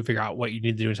ways to figure out what you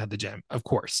need to do inside the gym, of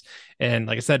course. And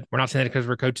like I said, we're not saying that because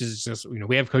we're coaches. It's just,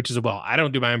 we have coaches as well. I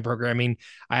don't do my own programming.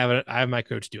 I have my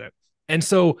coach do it. And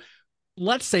so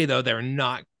let's say though, they're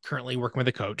not currently working with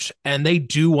a coach and they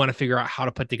do want to figure out how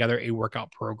to put together a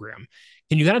workout program.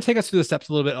 Can you kind of take us through the steps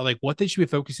a little bit of like what they should be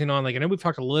focusing on? Like, I know we've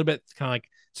talked a little bit kind of like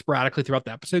sporadically throughout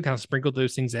the episode, kind of sprinkled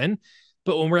those things in,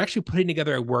 but when we're actually putting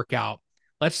together a workout,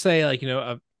 let's say like,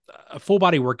 a full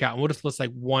body workout, and we'll just list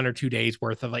like 1 or 2 days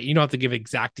worth of, like, you don't have to give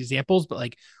exact examples, but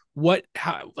like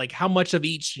how much of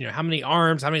each, how many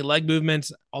arms, how many leg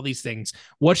movements, all these things,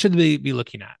 what should they be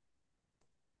looking at?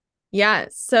 Yeah,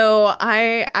 so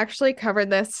I actually covered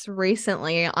this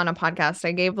recently on a podcast.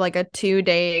 I gave like a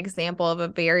 2-day example of a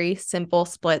very simple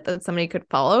split that somebody could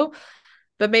follow.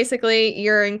 But basically,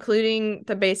 you're including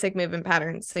the basic movement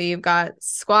patterns. So you've got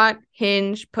squat,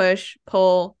 hinge, push,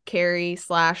 pull, carry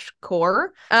 /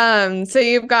 core. So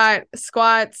you've got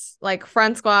squats, like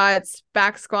front squats,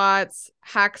 back squats,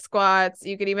 hack squats.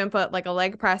 You could even put like a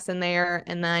leg press in there.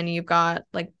 And then you've got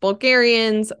like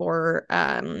Bulgarians or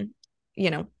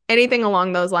anything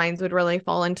along those lines would really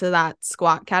fall into that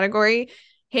squat category.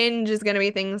 Hinge is going to be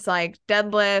things like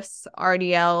deadlifts,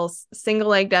 RDLs, single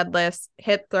leg deadlifts,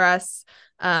 hip thrusts.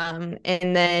 And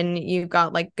then you've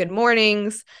got like good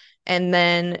mornings, and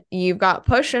then you've got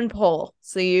push and pull.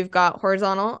 So you've got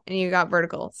horizontal and you've got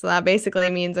vertical. So that basically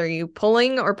means, are you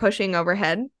pulling or pushing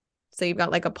overhead? So you've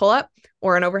got like a pull up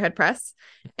or an overhead press.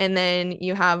 And then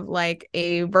you have like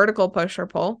a vertical push or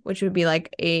pull, which would be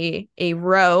like a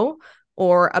row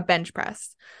or a bench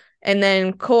press. And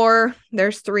then core,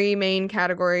 there's 3 main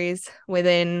categories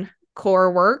within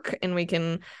core work, and we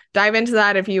can dive into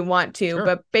that if you want to. Sure.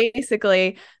 But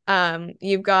basically,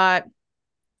 you've got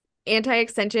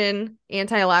anti-extension,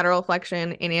 anti-lateral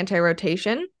flexion, and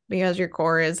anti-rotation, because your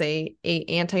core is a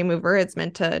anti-mover. It's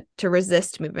meant to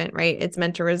resist movement, right? It's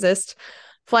meant to resist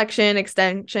flexion,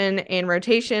 extension, and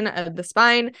rotation of the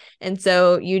spine. And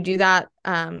so you do that,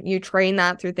 you train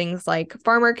that through things like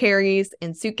farmer carries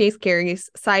and suitcase carries,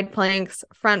 side planks,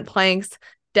 front planks,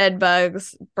 dead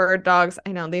bugs, bird dogs.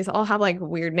 I know these all have like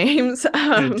weird names.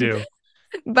 They do.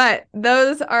 But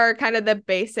those are kind of the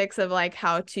basics of like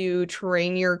how to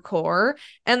train your core.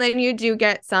 And then you do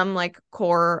get some like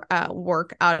core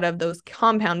work out of those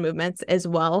compound movements as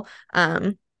well.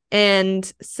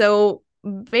 And so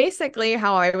basically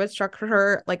how I would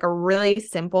structure like a really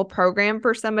simple program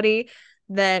for somebody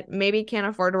that maybe can't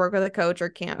afford to work with a coach or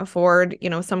can't afford,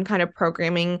 some kind of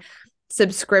programming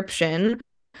subscription.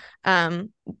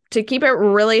 To keep it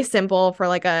really simple for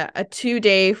like a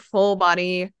 2-day full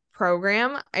body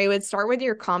program, I would start with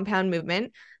your compound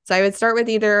movement. So I would start with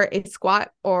either a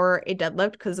squat or a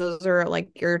deadlift, because those are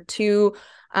like your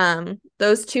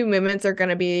those 2 movements are going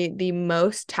to be the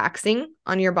most taxing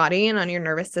on your body and on your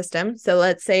nervous system. So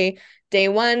let's say day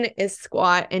 1 is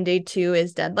squat and day 2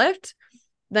 is deadlift.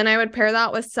 Then I would pair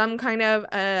that with some kind of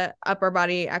upper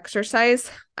body exercise.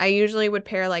 I usually would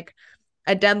pair like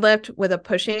a deadlift with a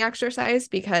pushing exercise,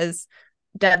 because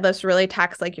deadlifts really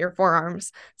tax like your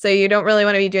forearms. So you don't really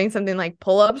want to be doing something like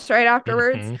pull-ups right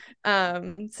afterwards.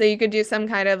 So you could do some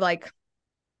kind of like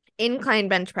incline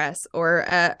bench press or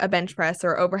a bench press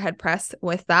or overhead press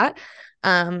with that.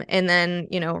 And then,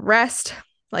 rest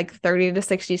like 30 to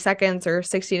 60 seconds or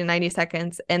 60 to 90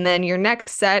 seconds. And then your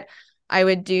next set, I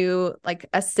would do like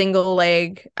a single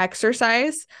leg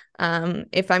exercise.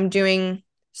 If I'm doing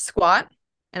squat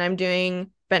and I'm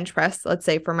doing bench press, let's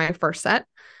say for my first set,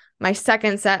 my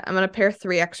second set, I'm going to pair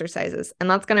 3 exercises, and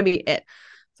that's going to be it.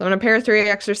 So I'm going to pair 3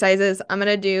 exercises. I'm going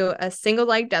to do a single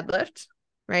leg deadlift,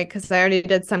 right? Because I already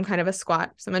did some kind of a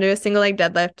squat. So I'm going to do a single leg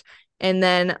deadlift, and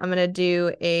then I'm going to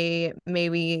do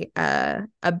maybe a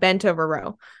bent over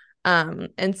row.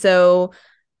 And so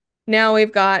now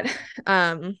we've got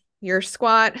your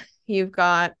squat, you've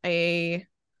got a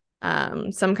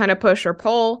some kind of push or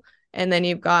pull, and then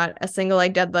you've got a single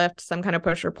leg deadlift, some kind of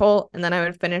push or pull, and then I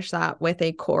would finish that with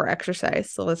a core exercise.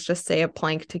 So let's just say a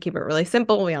plank to keep it really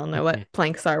simple. We all know what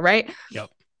planks are, right? Yep.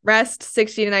 Rest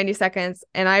 60 to 90 seconds,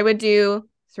 and I would do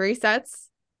 3 sets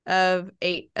of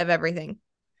 8 of everything.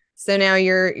 So now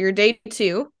your day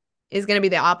 2 is going to be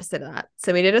the opposite of that.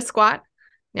 So we did a squat.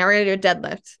 Now we're going to do a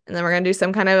deadlift, and then we're going to do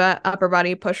some kind of a upper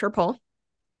body push or pull.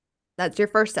 That's your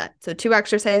first set. So 2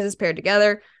 exercises paired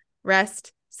together,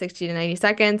 rest 60 to 90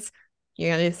 seconds. You're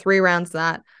going to do 3 rounds of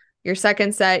that. Your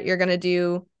second set, you're going to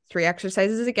do 3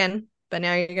 exercises again, but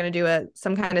now you're going to do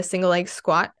some kind of single leg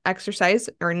squat exercise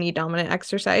or knee dominant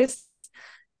exercise.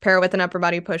 Pair it with an upper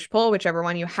body push pull, whichever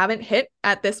one you haven't hit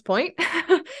at this point.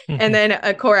 And then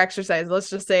a core exercise. Let's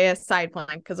just say a side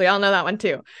plank, because we all know that one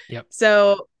too. Yep.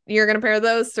 So you're going to pair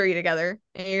those 3 together,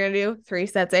 and you're going to do 3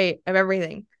 sets 8 of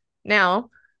everything. Now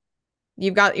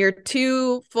you've got your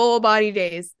 2 full body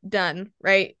days done,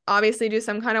 right? Obviously do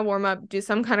some kind of warm up, do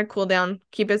some kind of cool down,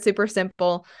 keep it super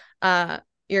simple.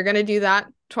 You're going to do that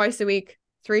twice a week,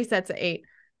 3 sets of 8.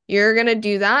 You're going to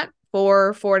do that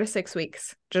for 4 to 6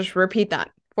 weeks. Just repeat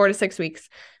that 4 to 6 weeks.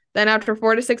 Then after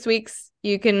 4 to 6 weeks,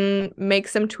 you can make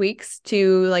some tweaks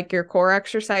to like your core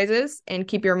exercises and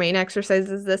keep your main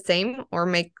exercises the same, or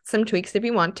make some tweaks if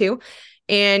you want to.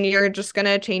 And you're just going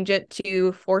to change it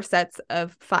to 4 sets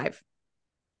of 5.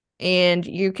 And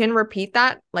you can repeat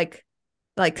that, like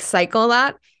cycle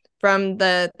that from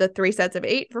the 3 sets of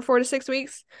 8 for 4 to 6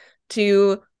 weeks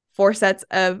to 4 sets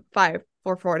of 5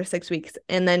 for 4 to 6 weeks,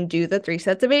 and then do the 3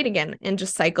 sets of 8 again, and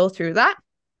just cycle through that.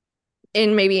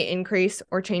 and maybe increase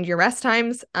or change your rest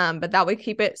times. But that would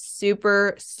keep it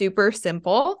super, super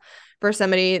simple for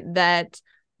somebody that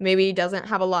maybe doesn't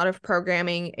have a lot of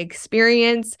programming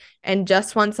experience and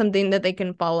just wants something that they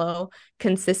can follow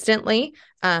consistently,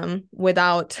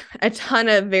 without a ton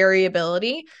of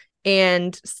variability,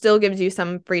 and still gives you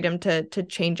some freedom to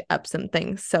change up some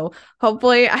things. So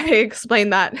hopefully I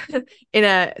explained that in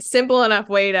a simple enough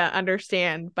way to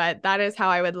understand, but that is how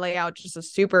I would lay out just a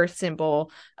super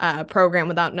simple program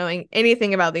without knowing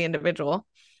anything about the individual.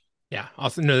 Yeah,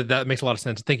 also no, that makes a lot of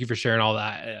sense. Thank you for sharing all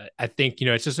that. I think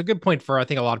it's just a good point for I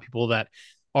think a lot of people that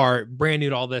are brand new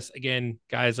to all this. Again,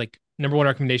 guys, like number one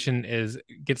recommendation is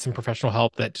get some professional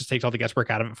help that just takes all the guesswork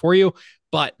out of it for you.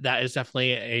 But that is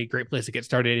definitely a great place to get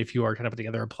started if you are trying to put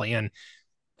together a plan.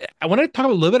 I want to talk a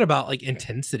little bit about like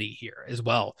intensity here as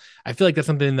well. I feel like that's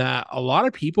something that a lot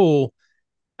of people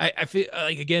I feel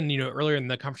like again, earlier in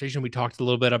the conversation we talked a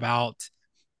little bit about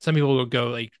some people will go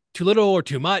like too little or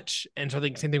too much. And so I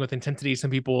think same thing with intensity. Some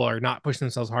people are not pushing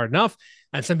themselves hard enough.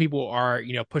 And some people are,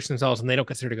 pushing themselves and they don't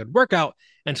consider it a good workout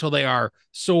until they are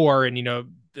sore and,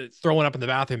 throwing up in the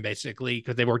bathroom basically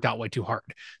because they worked out way too hard.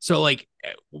 So like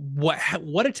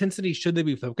what intensity should they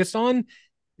be focused on?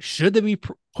 Should they be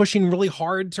pushing really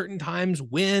hard certain times?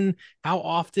 When? How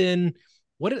often?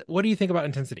 What do you think about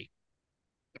intensity?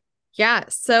 Yeah,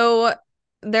 so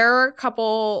there are a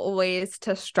couple ways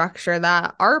to structure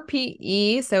that.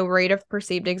 RPE, so rate of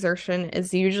perceived exertion,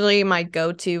 is usually my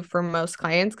go-to for most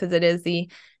clients because it is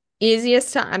the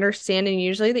easiest to understand and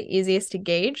usually the easiest to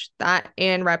gauge. That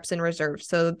and reps and reserves.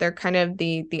 So they're kind of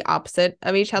the opposite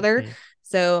of each other. Mm-hmm.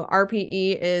 So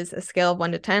RPE is a scale of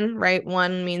 1 to 10, right?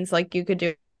 1 means like you could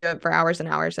do it for hours and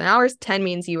hours and hours. 10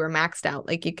 means you were maxed out,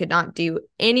 like you could not do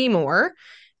any more.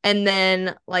 And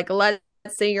then like let's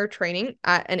say you're training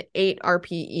at an 8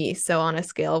 RPE. So on a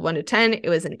scale of 1 to 10, it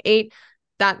was an 8.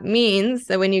 That means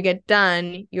that when you get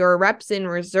done, your reps in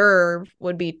reserve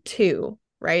would be 2,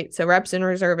 right? So reps in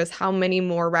reserve is how many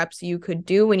more reps you could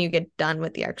do when you get done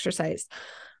with the exercise.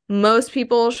 Most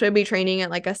people should be training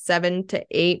at like a 7 to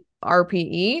 8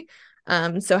 RPE.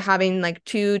 So having like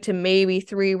 2 to maybe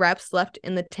 3 reps left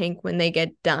in the tank when they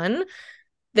get done.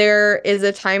 There is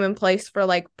a time and place for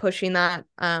like pushing that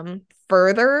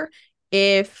further.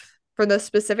 If for the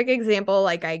specific example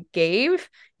like I gave,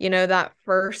 that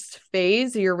first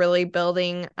phase, you're really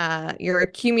building, you're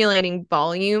accumulating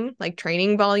volume, like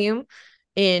training volume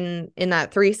in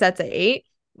that 3 sets of 8.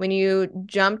 When you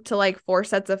jump to like 4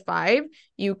 sets of 5,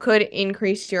 you could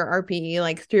increase your RPE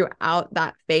like throughout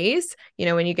that phase.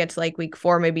 When you get to like week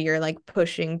 4, maybe you're like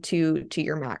pushing to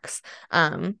your max.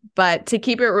 But to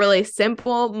keep it really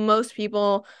simple, most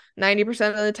people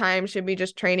 90% of the time should be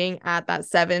just training at that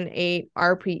 7, 8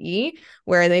 RPE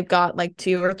where they've got like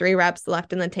 2 or 3 reps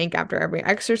left in the tank after every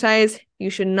exercise. You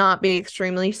should not be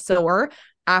extremely sore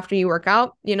after you work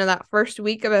out. That first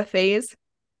week of a phase,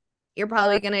 you're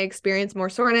probably going to experience more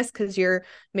soreness because you're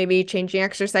maybe changing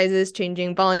exercises,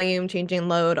 changing volume, changing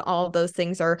load. All of those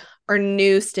things are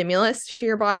new stimulus to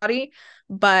your body.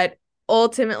 But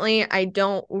ultimately, I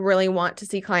don't really want to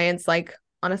see clients like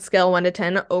on a scale 1 to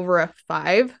 10 over a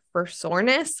 5 for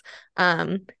soreness.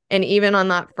 And even on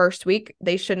that first week,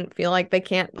 they shouldn't feel like they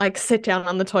can't like sit down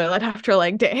on the toilet after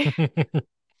leg day.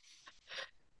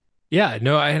 Yeah,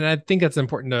 no, and I think that's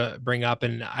important to bring up.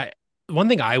 And one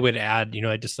thing I would add,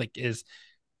 I just like is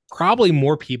probably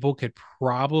more people could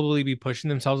probably be pushing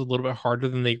themselves a little bit harder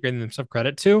than they give themselves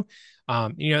credit to.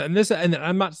 And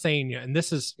I'm not saying, and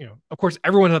this is, of course,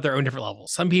 everyone's at their own different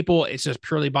levels. Some people it's just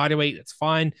purely body weight, it's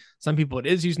fine. Some people it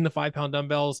is using the 5-pound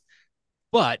dumbbells,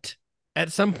 but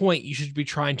at some point you should be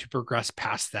trying to progress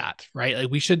past that, right?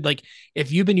 Like we should like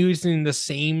if you've been using the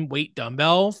same weight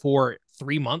dumbbell for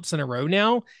 3 months in a row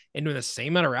now and doing the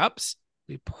same amount of reps,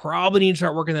 we probably need to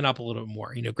start working that up a little bit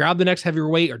more. Grab the next heavier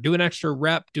weight or do an extra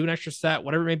rep, do an extra set,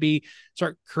 whatever it may be.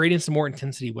 Start creating some more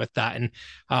intensity with that. And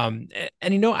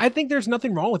I think there's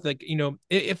nothing wrong with like,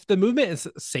 if the movement is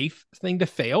a safe thing to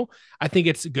fail, I think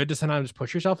it's good to sometimes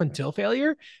push yourself until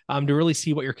failure, to really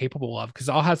see what you're capable of. Because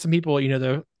I'll have some people,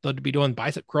 they'll be doing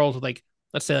bicep curls with like,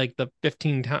 let's say like the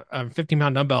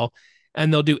 15-pound dumbbell,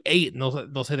 and they'll do 8 and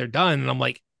they'll say they're done. And I'm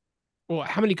like, well,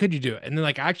 how many could you do? And then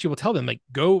like I actually will tell them like,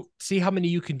 go see how many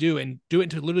you can do and do it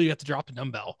until literally you have to drop the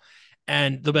dumbbell.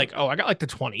 And they'll be like, oh, I got like the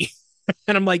 20.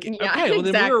 And I'm like, Yeah, okay, well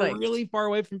then exactly. we're really far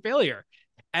away from failure.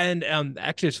 And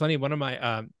actually it's funny. One of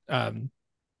my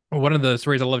one of the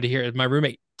stories I love to hear is my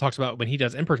roommate talks about when he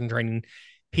does in-person training,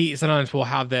 he sometimes will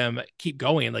have them keep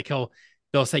going. Like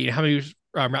they'll say, how many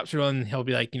reps are done? He'll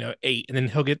be like, 8. And then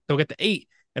they'll get the 8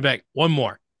 and be like, one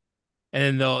more. And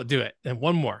then they'll do it. And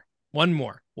one more, one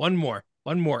more, one more.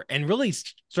 one more, and really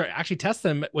start actually test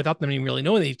them without them even really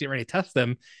knowing they get ready to test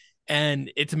them.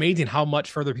 And it's amazing how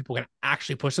much further people can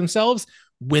actually push themselves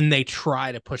when they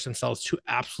try to push themselves to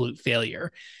absolute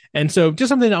failure. And so just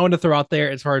something I want to throw out there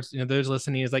as far as, those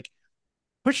listening is like,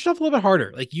 push yourself a little bit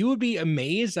harder. Like you would be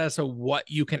amazed as to what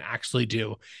you can actually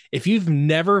do. If you've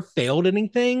never failed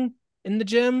anything in the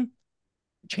gym,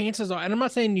 chances are, and I'm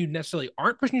not saying you necessarily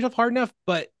aren't pushing yourself hard enough,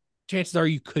 but chances are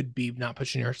you could be not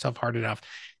pushing yourself hard enough.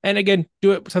 And again,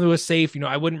 do it something was safe.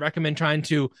 I wouldn't recommend trying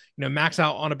to, max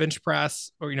out on a bench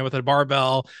press or, with a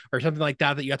barbell or something like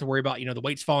that you have to worry about, the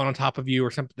weights falling on top of you or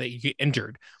something that you get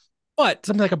injured. But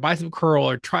something like a bicep curl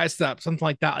or tricep, something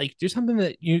like that, like do something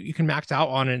that you can max out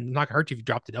on and not hurt you if you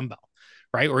drop the dumbbell,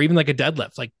 right? Or even like a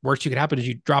deadlift. Like worst you could happen is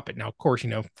you drop it. Now, of course,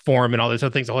 form and all those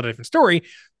other things, a whole different story.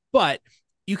 But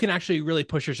you can actually really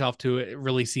push yourself to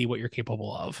really see what you're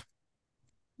capable of.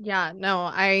 Yeah, no,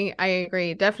 I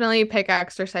agree. Definitely pick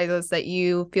exercises that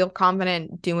you feel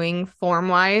confident doing form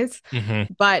wise,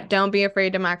 but don't be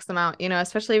afraid to max them out,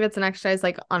 especially if it's an exercise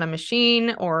like on a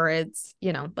machine or it's,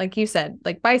 like you said,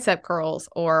 like bicep curls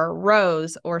or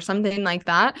rows or something like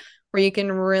that, where you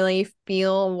can really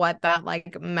feel what that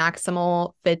like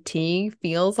maximal fatigue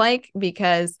feels like.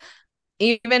 Because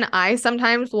even I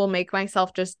sometimes will make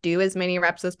myself just do as many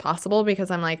reps as possible because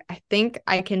I'm like, I think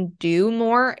I can do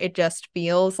more. It just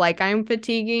feels like I'm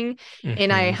fatiguing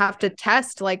and I have to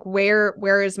test like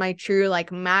where is my true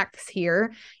like max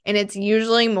here. And it's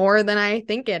usually more than I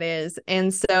think it is.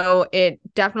 And so it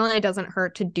definitely doesn't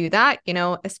hurt to do that,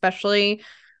 especially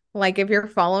like if you're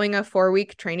following a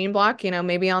 4-week training block,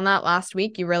 maybe on that last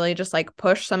week, you really just like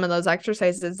push some of those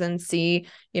exercises and see,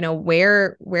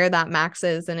 where that max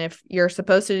is. And if you're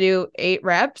supposed to do 8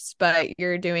 reps, but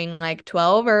you're doing like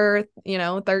 12 or,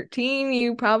 13,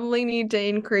 you probably need to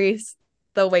increase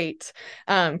the weight.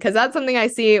 Because that's something I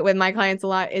see with my clients a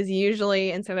lot is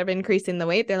usually instead of increasing the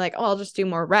weight, they're like, oh, I'll just do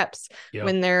more reps. Yep.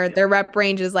 When their rep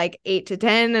range is like 8 to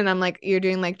 10. And I'm like, you're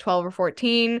doing like 12 or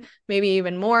 14, maybe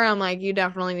even more. I'm like, you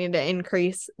definitely need to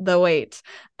increase the weight.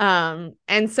 And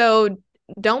so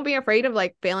don't be afraid of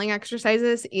like failing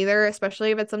exercises either,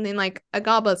 especially if it's something like a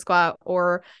goblet squat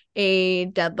or a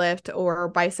deadlift or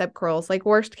bicep curls. Like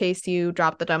worst case, you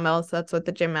drop the dumbbells. That's what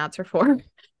the gym mats are for.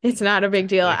 It's not a big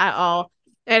deal at all.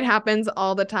 It happens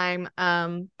all the time.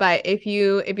 But if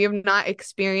you have not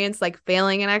experienced like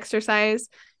failing an exercise,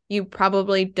 you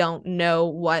probably don't know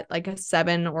what like a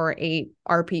 7 or 8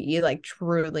 RPE like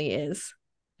truly is.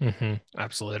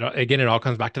 Absolutely. Again, it all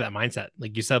comes back to that mindset.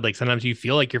 Like you said, like sometimes you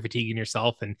feel like you're fatiguing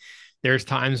yourself, and there's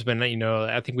times when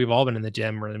I think we've all been in the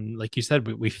gym where, like you said,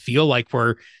 we feel like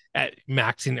we're at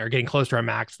maxing or getting close to our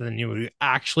max, and then you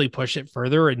actually push it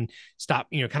further and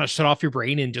stop, kind of shut off your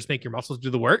brain and just make your muscles do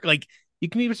the work. Like you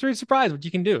can be very surprised what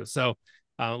you can do. So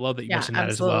I love that you mentioned that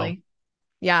as well.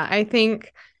 Yeah, I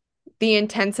think the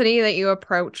intensity that you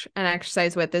approach an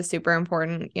exercise with is super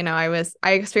important. I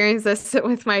experienced this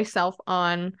with myself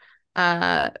on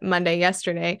Monday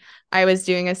yesterday. I was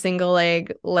doing a single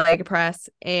leg press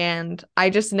and I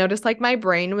just noticed like my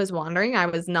brain was wandering. I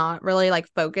was not really like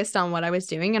focused on what I was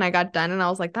doing, and I got done and I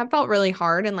was like, that felt really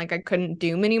hard and like I couldn't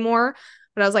do many more.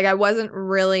 But I was like, I wasn't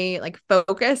really like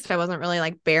focused. I wasn't really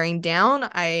like bearing down.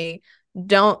 I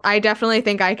definitely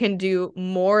think I can do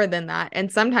more than that.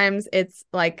 And sometimes it's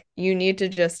like you need to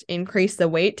just increase the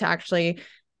weight to actually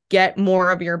get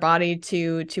more of your body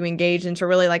to engage and to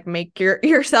really like make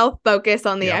yourself focus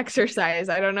on the exercise.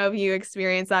 I don't know if you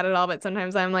experience that at all, but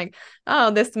sometimes I'm like,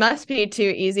 oh, this must be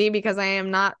too easy because I am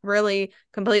not really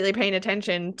completely paying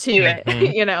attention to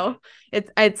it.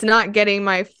 It's not getting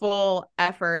my full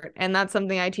effort. And that's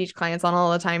something I teach clients on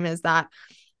all the time is that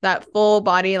full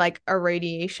body like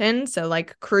irradiation. So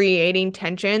like creating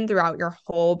tension throughout your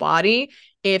whole body.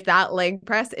 If that leg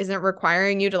press isn't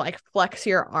requiring you to like flex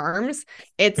your arms,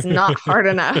 it's not hard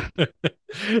enough.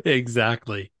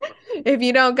 Exactly. If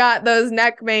you don't got those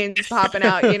neck veins popping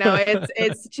out,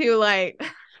 it's too late.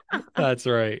 That's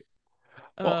right.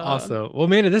 Well, awesome. Well,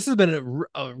 Amanda, this has been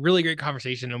a really great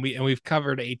conversation, and we've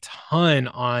covered a ton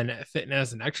on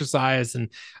fitness and exercise, and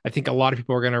I think a lot of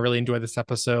people are going to really enjoy this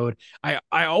episode. I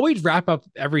always wrap up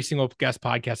every single guest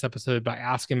podcast episode by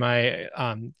asking my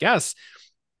guests,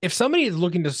 if somebody is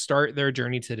looking to start their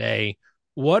journey today,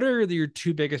 what are your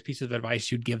 2 biggest pieces of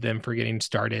advice you'd give them for getting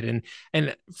started?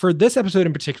 And for this episode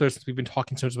in particular, since we've been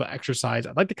talking so much about exercise,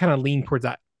 I'd like to kind of lean towards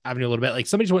that avenue a little bit. Like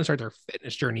somebody just want to start their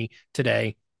fitness journey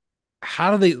today.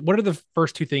 What are the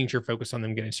first 2 things you're focused on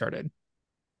them getting started?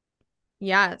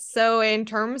 Yeah. So in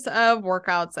terms of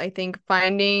workouts, I think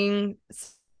finding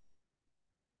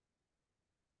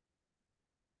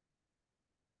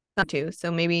too. So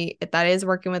maybe if that is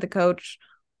working with a coach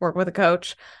work with a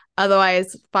coach.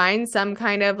 Otherwise, find some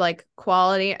kind of like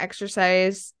quality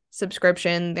exercise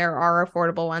subscription. There are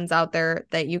affordable ones out there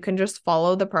that you can just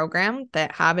follow the program,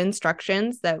 that have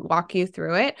instructions that walk you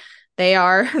through it. They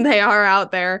are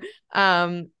out there.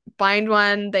 Find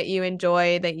one that you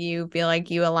enjoy, that you feel like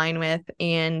you align with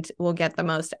and will get the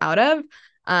most out of.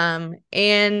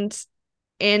 And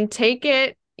take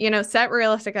it, set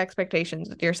realistic expectations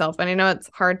with yourself. And I know it's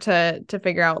hard to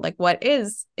figure out like what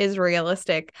is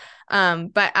realistic.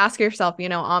 But ask yourself,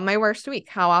 on my worst week,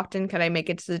 how often could I make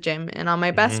it to the gym? And on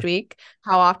my best week,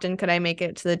 how often could I make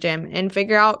it to the gym? And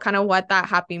figure out kind of what that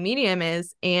happy medium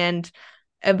is, and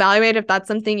evaluate if that's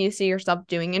something you see yourself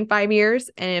doing in 5 years,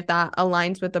 and if that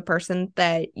aligns with the person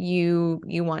that you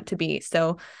want to be.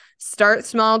 So start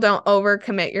small, don't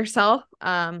overcommit yourself,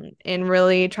 and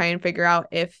really try and figure out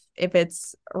if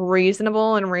it's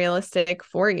reasonable and realistic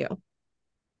for you.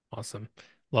 Awesome.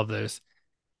 Love those.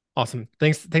 Awesome.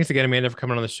 Thanks again, Amanda, for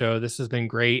coming on the show. This has been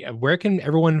great. Where can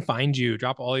everyone find you?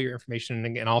 Drop all your information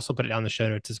and also put it down in the show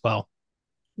notes as well.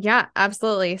 Yeah,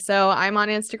 absolutely. So I'm on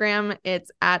Instagram.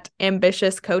 It's at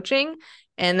Ambitious Coaching.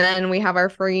 And then we have our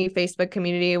free Facebook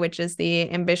community, which is the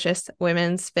Ambitious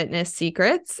Women's Fitness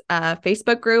Secrets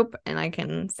Facebook group. And I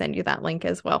can send you that link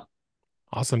as well.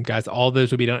 Awesome, guys. All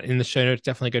those will be down in the show notes.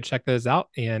 Definitely go check those out.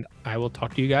 And I will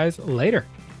talk to you guys later.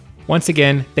 Once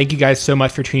again, thank you guys so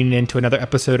much for tuning in to another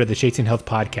episode of the Chasing Health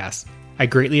podcast. I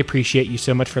greatly appreciate you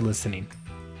so much for listening.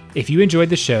 If you enjoyed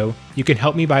the show, you can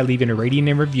help me by leaving a rating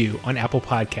and review on Apple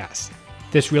Podcasts.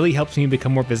 This really helps me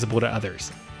become more visible to others.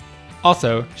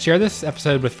 Also, share this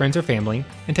episode with friends or family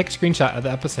and take a screenshot of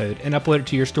the episode and upload it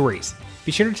to your stories.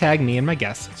 Be sure to tag me and my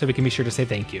guests so we can be sure to say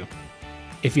thank you.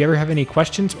 If you ever have any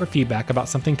questions or feedback about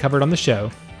something covered on the show,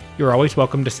 you're always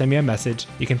welcome to send me a message.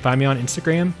 You can find me on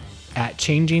Instagram at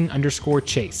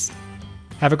changing_chase.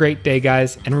 Have a great day,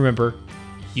 guys, and remember,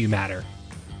 you matter.